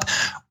back up.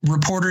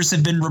 Reporters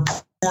have been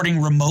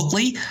reporting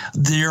remotely.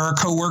 There are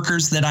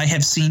coworkers that I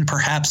have seen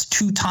perhaps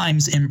 2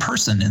 times in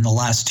person in the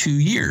last 2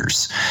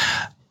 years.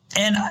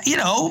 And, I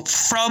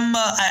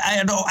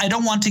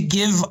don't want to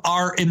give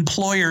our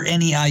employer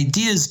any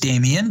ideas,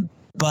 Damien,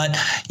 but,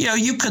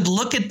 you could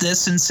look at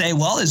this and say,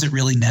 well, is it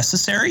really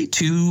necessary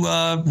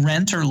to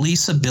rent or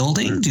lease a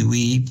building? Do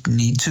we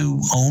need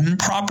to own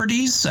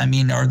properties? I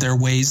mean, are there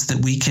ways that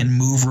we can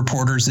move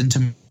reporters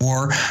into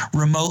more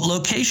remote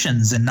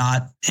locations and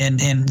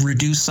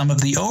reduce some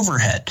of the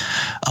overhead?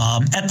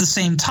 At the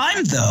same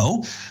time,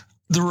 though,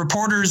 the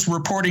reporters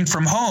reporting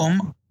from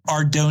home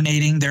are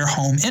donating their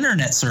home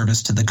internet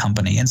service to the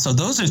company. And so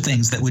those are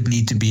things that would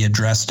need to be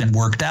addressed and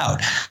worked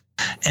out.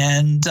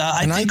 And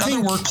I think other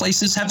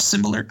workplaces have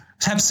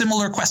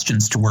similar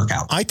questions to work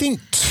out. I think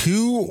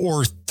 2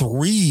 or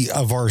 3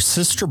 of our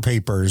sister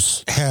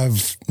papers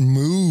have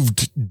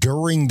moved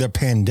during the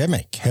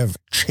pandemic, have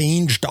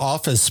changed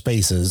office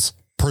spaces,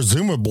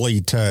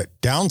 presumably to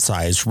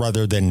downsize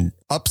rather than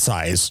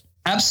upsize.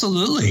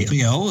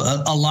 Absolutely.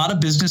 A lot of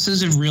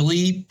businesses have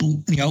really,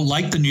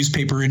 like the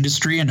newspaper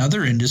industry and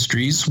other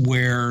industries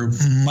where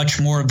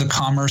much more of the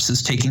commerce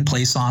is taking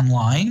place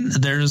online.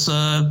 There's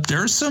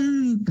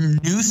some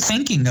new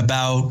thinking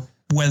about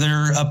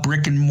whether a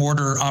brick and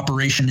mortar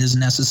operation is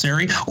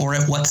necessary or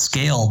at what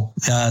scale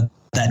that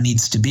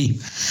needs to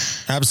be.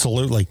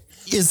 Absolutely.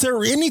 Is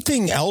there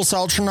anything else,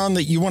 Algernon,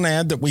 that you want to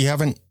add that we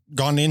haven't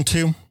gone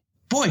into?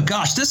 Boy,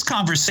 gosh, this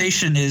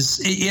conversation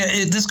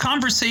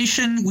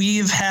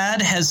we've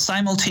had has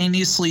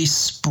simultaneously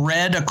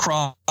spread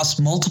across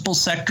multiple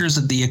sectors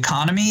of the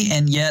economy,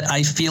 and yet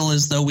I feel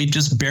as though we've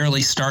just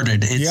barely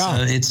started.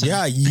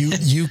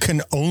 You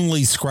can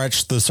only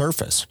scratch the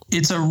surface.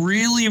 It's a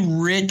really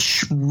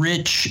rich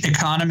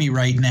economy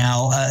right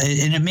now,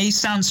 and it may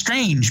sound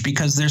strange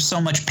because there's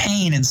so much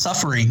pain and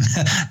suffering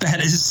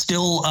that is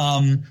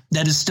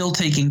still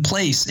taking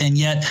place, and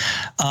yet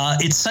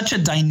it's such a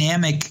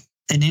dynamic,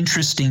 an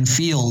interesting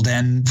field.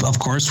 And of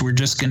course, we're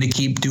just going to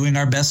keep doing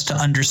our best to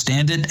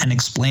understand it and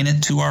explain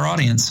it to our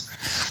audience.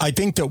 I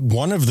think that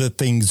one of the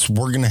things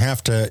we're going to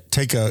have to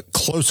take a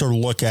closer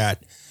look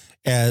at,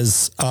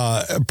 as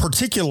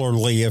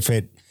particularly if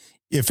it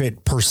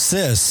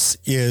persists,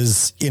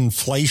 is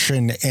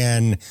inflation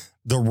and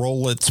the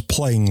role it's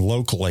playing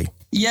locally.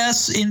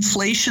 Yes,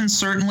 inflation,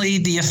 certainly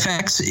the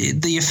effect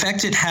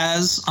it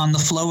has on the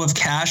flow of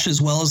cash,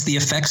 as well as the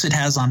effects it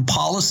has on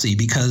policy,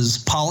 because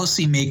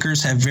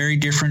policymakers have very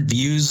different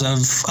views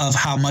of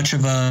how much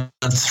of a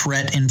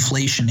threat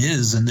inflation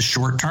is in the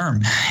short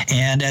term.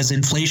 And as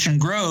inflation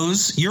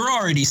grows, you're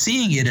already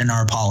seeing it in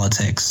our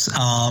politics.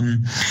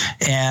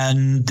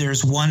 And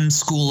there's one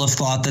school of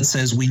thought that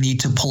says we need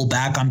to pull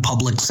back on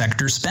public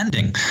sector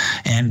spending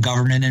and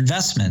government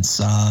investments,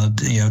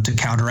 to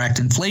counteract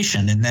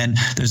inflation. And then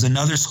there's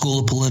another school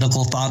of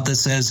political thought that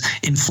says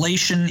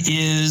inflation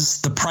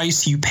is the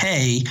price you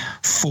pay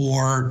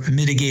for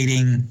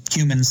mitigating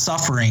human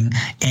suffering,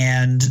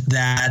 and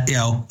that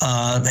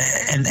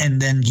and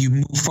then you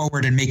move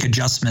forward and make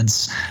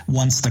adjustments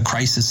once the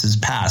crisis is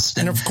passed.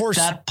 And of course,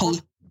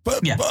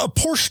 But a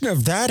portion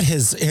of that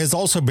has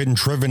also been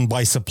driven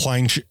by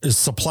supply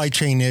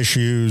chain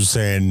issues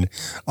and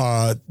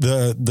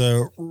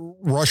the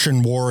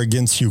Russian war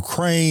against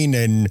Ukraine,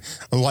 and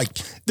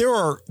like there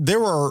are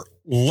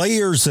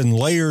layers and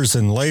layers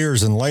and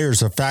layers and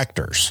layers of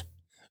factors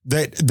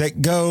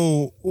that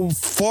go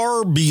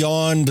far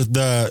beyond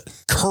the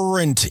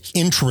current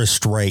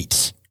interest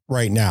rates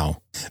right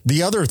now.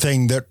 The other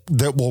thing that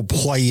will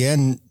play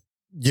in,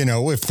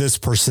 if this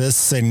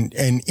persists and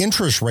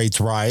interest rates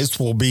rise,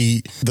 will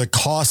be the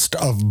cost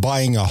of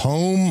buying a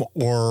home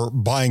or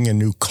buying a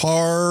new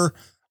car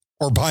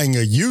or buying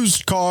a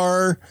used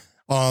car.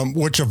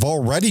 which have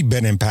already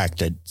been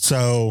impacted.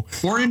 So,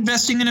 or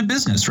investing in a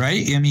business,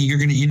 right? I mean,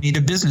 you need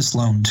a business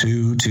loan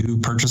to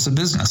purchase a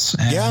business.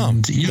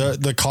 And,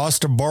 the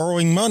cost of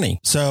borrowing money.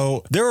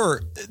 So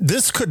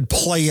this could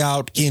play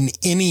out in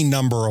any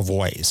number of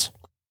ways.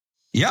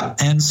 Yeah.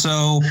 And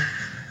so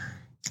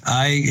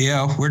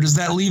where does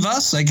that leave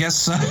us? I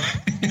guess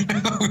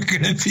we're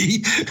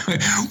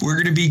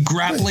going to be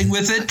grappling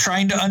with it,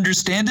 trying to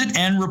understand it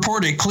and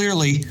report it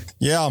clearly.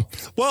 Yeah.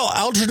 Well,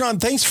 Algernon,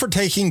 thanks for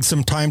taking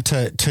some time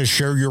to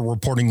share your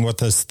reporting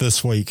with us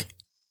this week.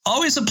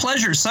 Always a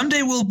pleasure.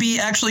 Someday we'll be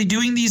actually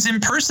doing these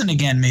in person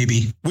again,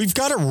 maybe. We've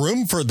got a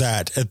room for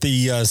that at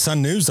the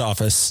Sun News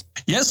office.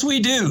 Yes, we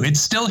do. It's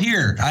still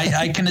here.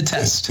 I can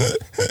attest.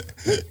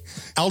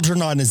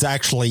 Algernon is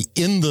actually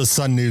in the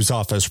Sun News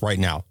office right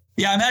now.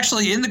 Yeah, I'm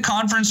actually in the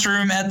conference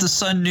room at the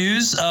Sun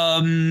News.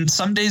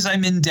 Some days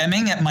I'm in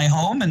Deming at my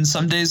home, and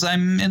some days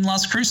I'm in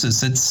Las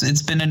Cruces.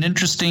 It's been an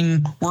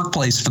interesting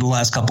workplace for the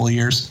last couple of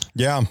years.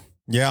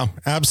 Yeah,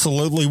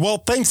 absolutely. Well,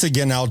 thanks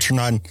again,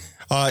 Algernon.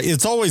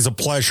 It's always a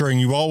pleasure,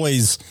 and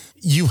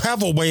you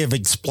have a way of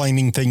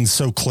explaining things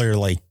so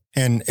clearly,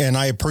 and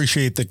I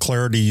appreciate the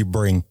clarity you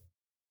bring.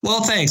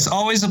 Well, thanks.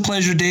 Always a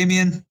pleasure,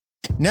 Damien.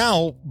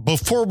 Now,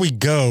 before we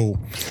go,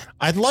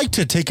 I'd like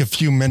to take a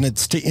few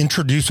minutes to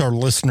introduce our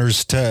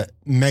listeners to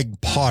Meg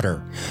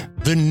Potter,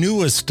 the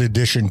newest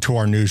addition to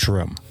our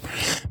newsroom.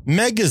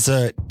 Meg is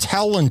a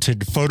talented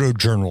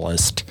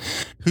photojournalist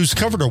who's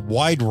covered a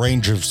wide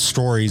range of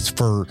stories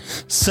for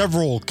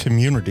several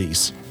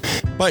communities,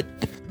 but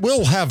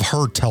we'll have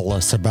her tell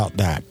us about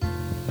that.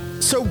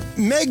 So,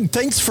 Meg,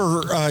 thanks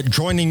for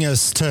joining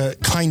us to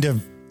kind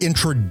of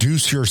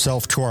introduce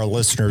yourself to our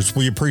listeners.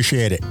 We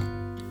appreciate it.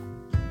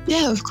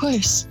 Yeah, of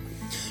course.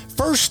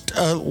 First,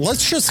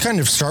 let's just kind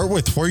of start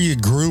with where you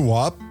grew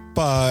up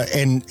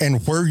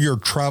and where your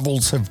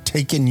travels have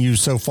taken you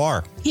so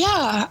far.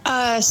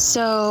 Yeah,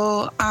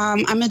 so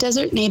I'm a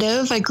desert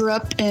native. I grew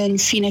up in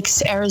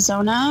Phoenix,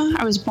 Arizona.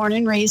 I was born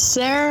and raised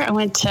there. I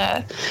went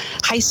to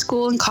high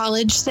school and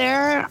college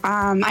there.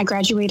 I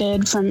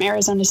graduated from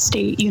Arizona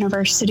State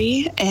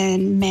University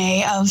in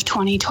May of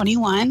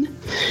 2021.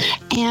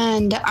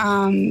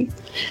 And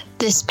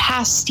this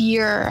past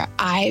year,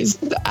 I've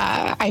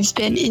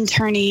been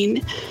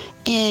interning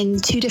in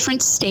 2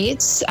 different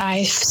states.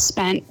 I've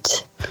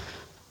spent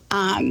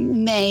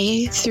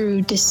May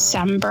through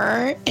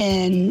December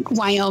in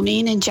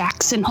Wyoming in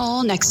Jackson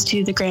Hole next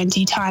to the Grand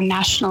Teton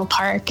National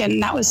Park.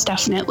 And that was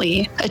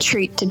definitely a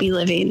treat to be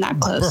living that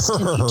close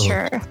to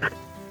nature.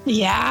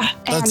 Yeah.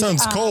 That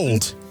sounds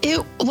cold.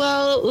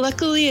 Well,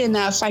 luckily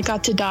enough, I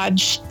got to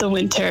dodge the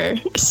winter.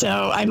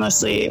 So I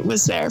mostly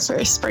was there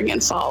for spring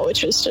and fall,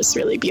 which was just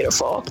really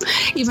beautiful,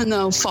 even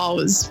though fall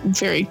was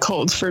very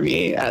cold for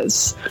me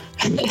as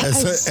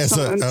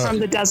someone from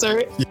the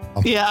desert.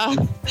 Yeah.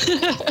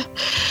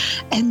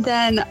 And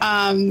then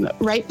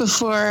right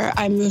before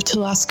I moved to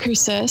Las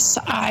Cruces,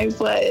 I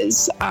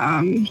was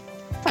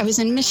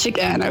in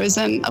Michigan. I was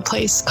in a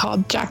place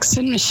called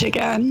Jackson,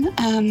 Michigan,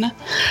 and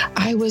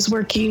I was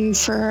working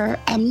for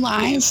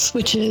MLive,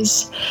 which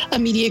is a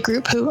media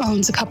group who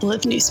owns a couple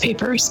of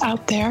newspapers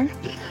out there.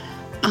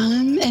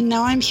 And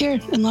now I'm here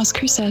in Las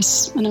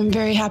Cruces, and I'm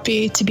very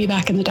happy to be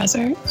back in the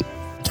desert.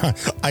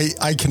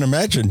 I can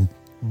imagine.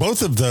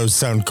 Both of those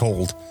sound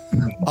cold.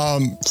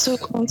 So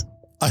cold.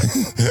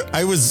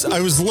 I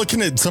was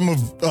looking at some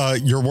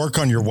of your work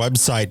on your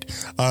website,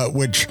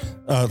 which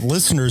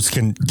listeners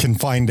can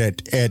find at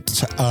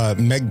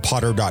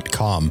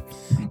megpotter.com,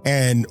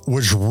 and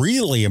was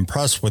really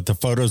impressed with the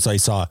photos I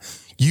saw.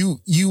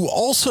 You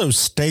also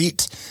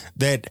state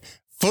that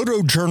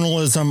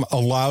photojournalism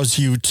allows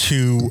you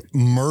to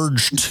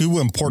merge 2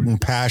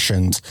 important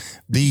passions: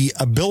 the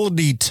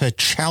ability to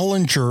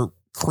challenge your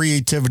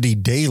creativity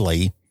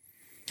daily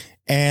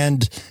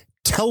and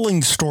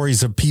telling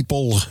stories of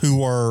people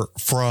who are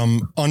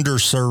from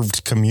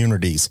underserved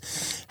communities.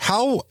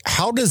 How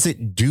does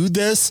it do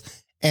this,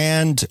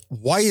 and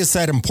why is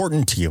that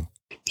important to you?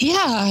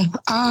 Yeah,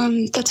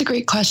 that's a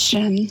great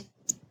question.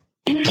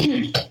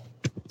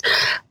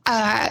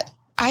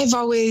 I've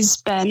always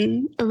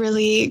been a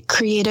really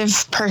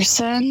creative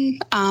person.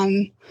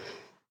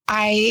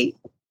 I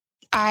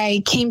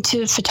came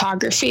to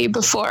photography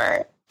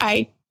before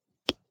I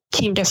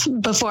became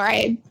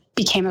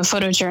a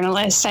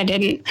photojournalist. I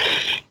didn't,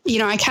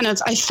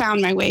 I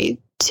found my way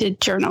to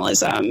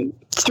journalism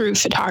through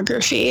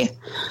photography.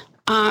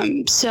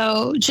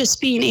 So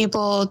just being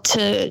able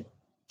to,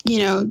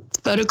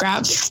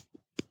 photograph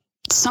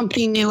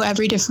something new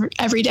every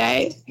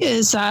day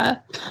is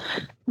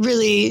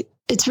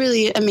it's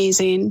really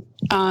amazing.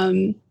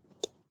 And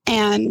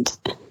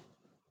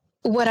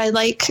what I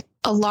like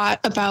a lot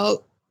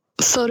about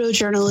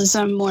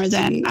photojournalism more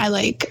than I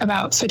like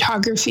about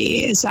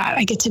photography is that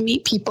I get to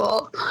meet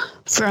people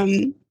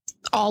from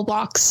all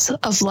walks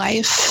of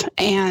life.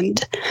 And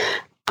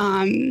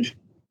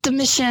the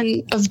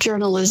mission of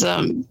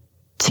journalism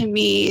to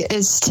me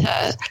is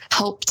to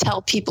help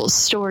tell people's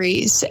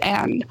stories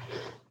and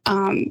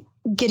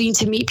getting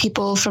to meet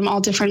people from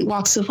all different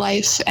walks of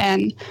life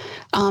and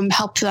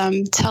help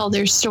them tell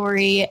their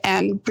story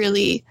and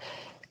really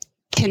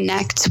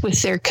connect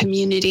with their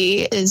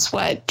community is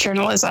what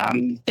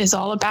journalism is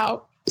all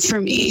about for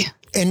me.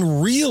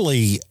 And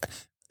really,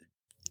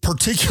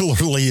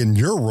 particularly in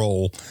your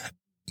role,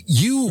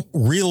 you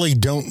really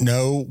don't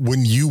know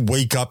when you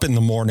wake up in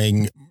the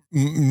morning,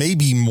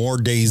 maybe more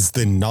days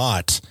than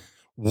not,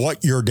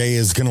 what your day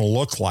is going to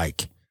look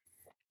like,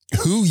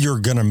 who you're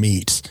going to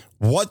meet,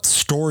 what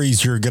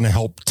stories you're going to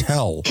help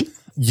tell.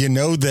 You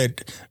know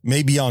that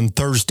maybe on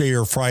Thursday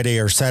or Friday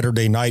or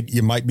Saturday night,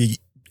 you might be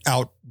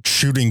out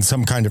shooting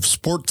some kind of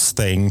sports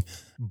thing.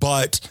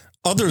 But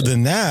other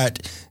than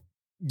that,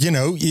 you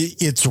know,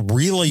 it's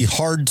really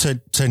hard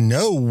to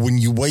know when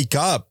you wake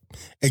up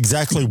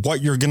exactly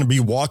what you're going to be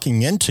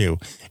walking into.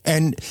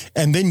 And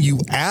then you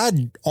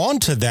add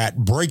onto that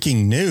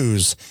breaking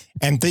news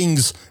and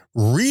things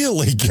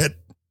really get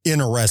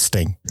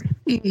interesting.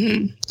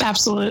 Mm-hmm.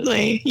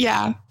 Absolutely.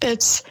 Yeah.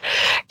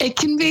 It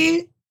can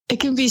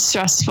be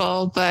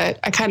stressful, but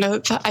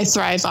I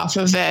thrive off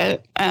of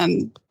it.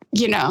 And,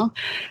 you know,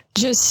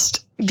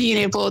 just being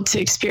able to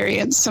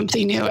experience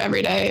something new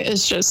every day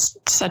is just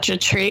such a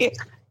treat,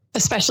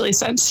 especially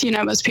since, you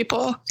know, most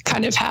people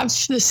kind of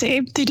they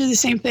do the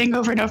same thing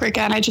over and over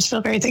again. I just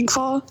feel very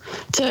thankful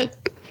to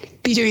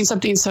be doing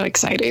something so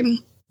exciting.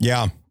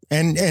 Yeah.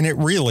 And it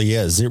really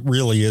is. It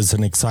really is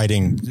an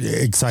exciting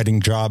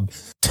job.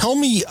 Tell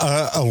me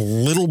a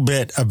little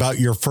bit about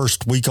your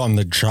first week on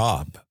the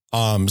job.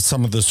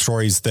 Some of the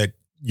stories that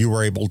you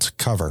were able to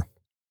cover.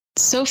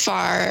 So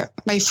far,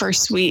 my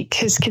first week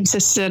has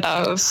consisted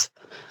of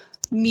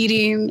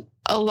meeting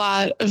a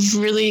lot of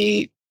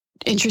really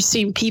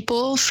interesting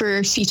people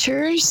for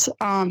features.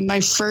 My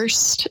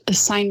first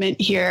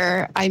assignment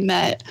here, I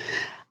met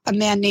a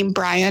man named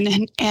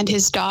Brian and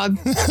his dog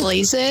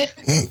Blaze It,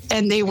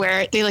 and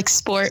they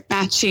sport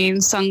matching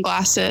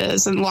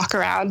sunglasses and walk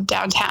around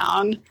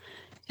downtown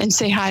and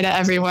say hi to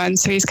everyone.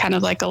 So he's kind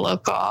of like a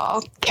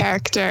local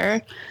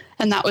character,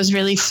 and that was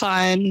really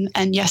fun.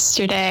 And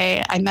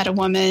yesterday I met a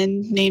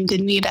woman named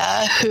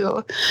Anita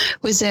who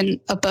was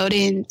in a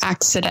boating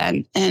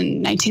accident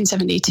in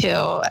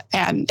 1972,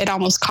 and it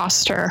almost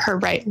cost her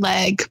right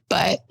leg,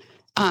 but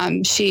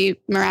she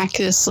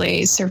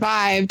miraculously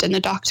survived, and the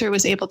doctor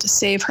was able to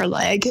save her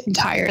leg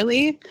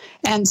entirely.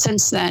 And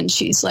since then,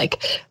 she's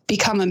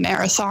become a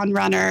marathon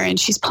runner, and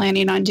she's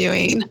planning on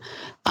doing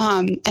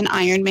an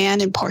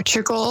Ironman in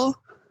Portugal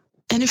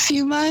in a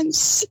few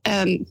months.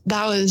 And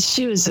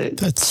she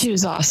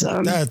was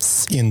awesome.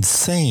 That's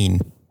insane.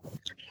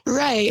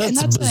 Right.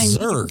 That's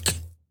berserk.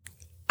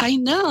 I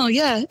know.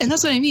 Yeah. And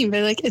that's what I mean.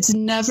 But it's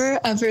never,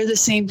 ever the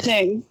same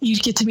thing. You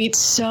get to meet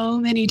so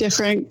many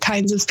different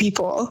kinds of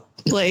people.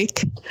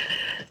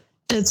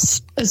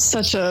 It's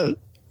such a,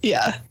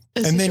 yeah.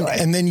 And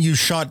then you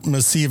shot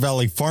Mesilla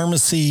Valley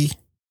Pharmacy,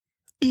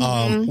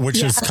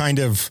 which is kind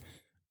of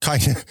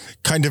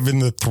in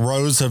the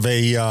throes of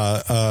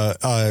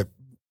a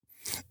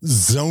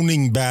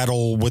zoning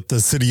battle with the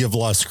city of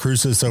Las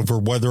Cruces over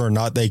whether or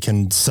not they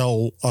can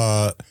sell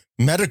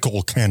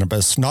medical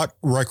cannabis, not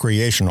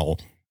recreational,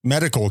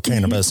 medical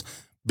cannabis,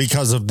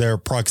 because of their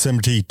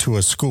proximity to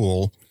a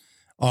school.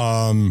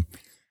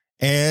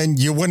 And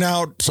you went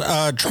out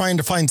trying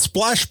to find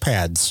splash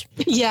pads.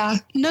 Yeah,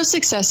 no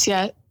success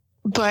yet,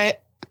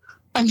 but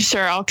I'm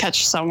sure I'll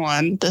catch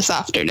someone this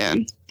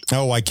afternoon.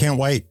 Oh, I can't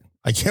wait.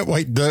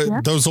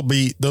 Those will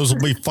be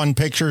fun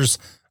pictures.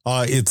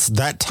 It's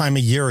that time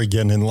of year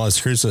again in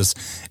Las Cruces.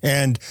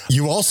 And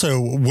you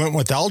also went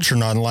with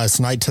Algernon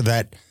last night to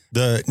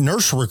the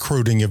nurse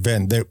recruiting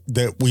event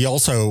that we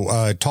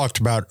also talked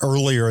about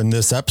earlier in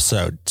this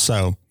episode.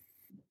 So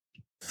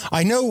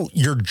I know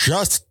you're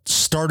just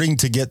starting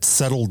to get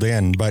settled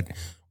in, but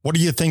what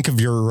do you think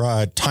of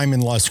your time in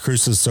Las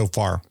Cruces so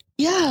far?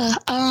 Yeah,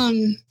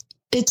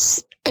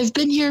 I've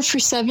been here for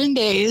 7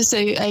 days.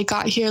 I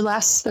got here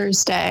last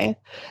Thursday,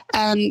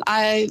 and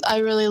I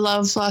really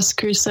love Las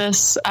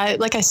Cruces.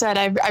 Like I said,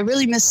 I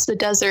really miss the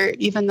desert,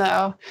 even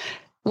though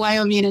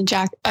Wyoming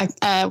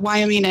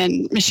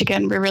and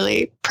Michigan were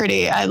really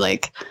pretty. I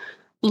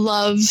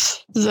love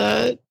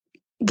the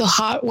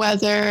hot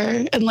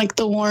weather and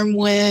the warm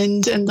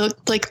wind and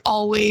the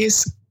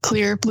always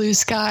clear blue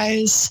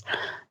skies.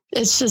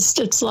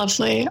 It's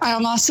lovely.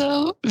 I'm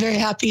also very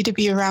happy to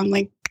be around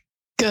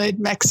good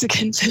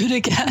Mexican food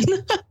again.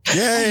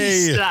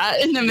 Yay! That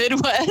in the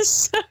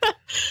Midwest.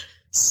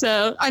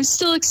 So I'm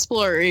still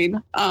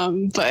exploring,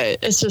 but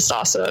it's just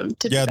awesome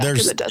to be back in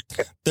the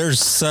desert.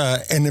 There's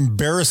an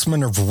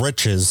embarrassment of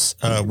riches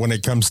when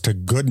it comes to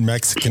good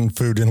Mexican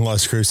food in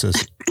Las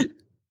Cruces.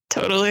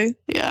 Totally.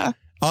 Yeah.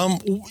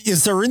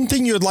 Is there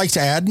anything you would like to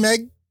add,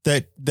 Meg,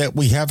 that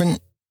we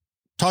haven't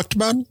talked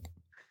about?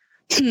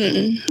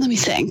 Let me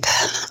think.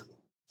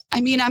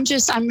 I mean, I'm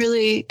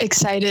really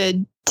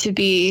excited to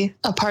be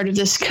a part of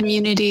this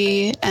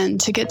community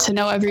and to get to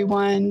know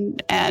everyone.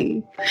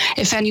 And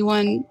if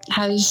anyone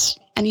has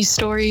any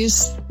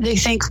stories they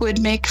think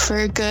would make for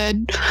a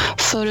good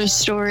photo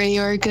story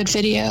or a good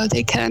video,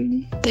 they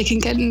can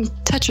get in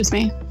touch with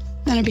me.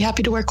 and I'd be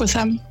happy to work with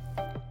them.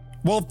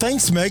 Well,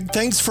 thanks, Meg.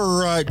 Thanks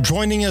for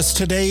joining us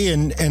today,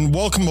 and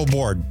welcome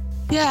aboard.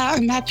 Yeah,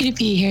 I'm happy to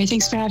be here.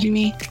 Thanks for having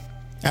me.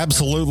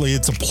 Absolutely.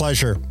 It's a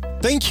pleasure.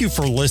 Thank you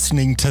for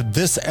listening to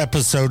this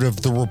episode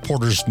of The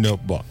Reporter's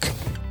Notebook.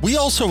 We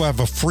also have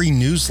a free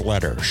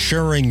newsletter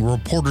sharing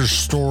reporters'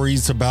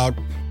 stories about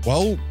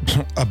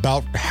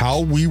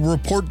how we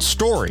report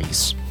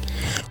stories.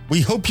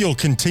 We hope you'll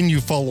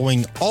continue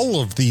following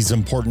all of these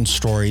important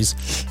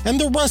stories and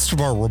the rest of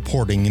our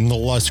reporting in the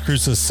Las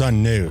Cruces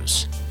Sun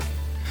News.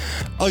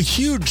 A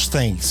huge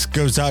thanks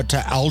goes out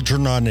to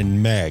Algernon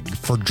and Meg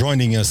for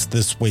joining us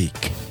this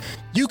week.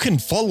 You can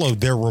follow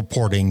their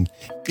reporting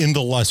in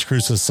the Las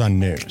Cruces Sun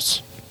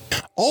News.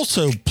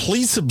 Also,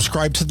 please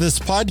subscribe to this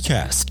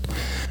podcast.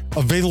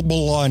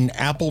 Available on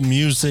Apple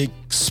Music,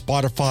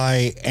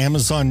 Spotify,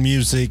 Amazon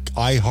Music,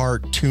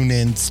 iHeart,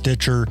 TuneIn,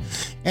 Stitcher,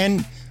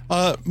 and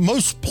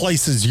most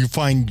places you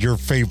find your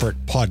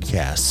favorite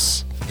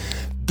podcasts.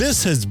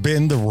 This has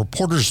been the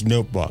Reporter's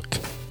Notebook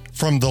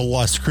from the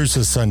Las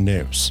Cruces Sun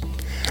News.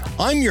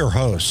 I'm your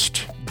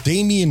host,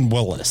 Damian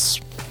Willis.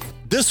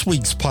 This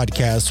week's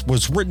podcast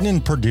was written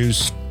and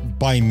produced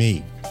by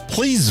me.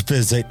 Please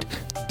visit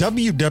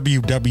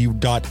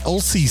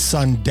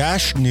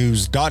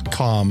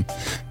www.lcsun-news.com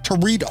to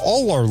read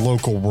all our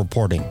local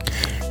reporting,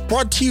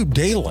 brought to you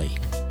daily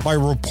by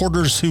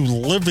reporters who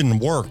live and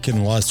work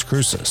in Las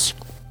Cruces.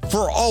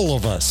 For all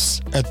of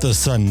us at the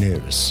Sun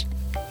News.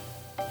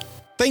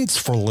 Thanks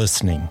for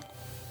listening.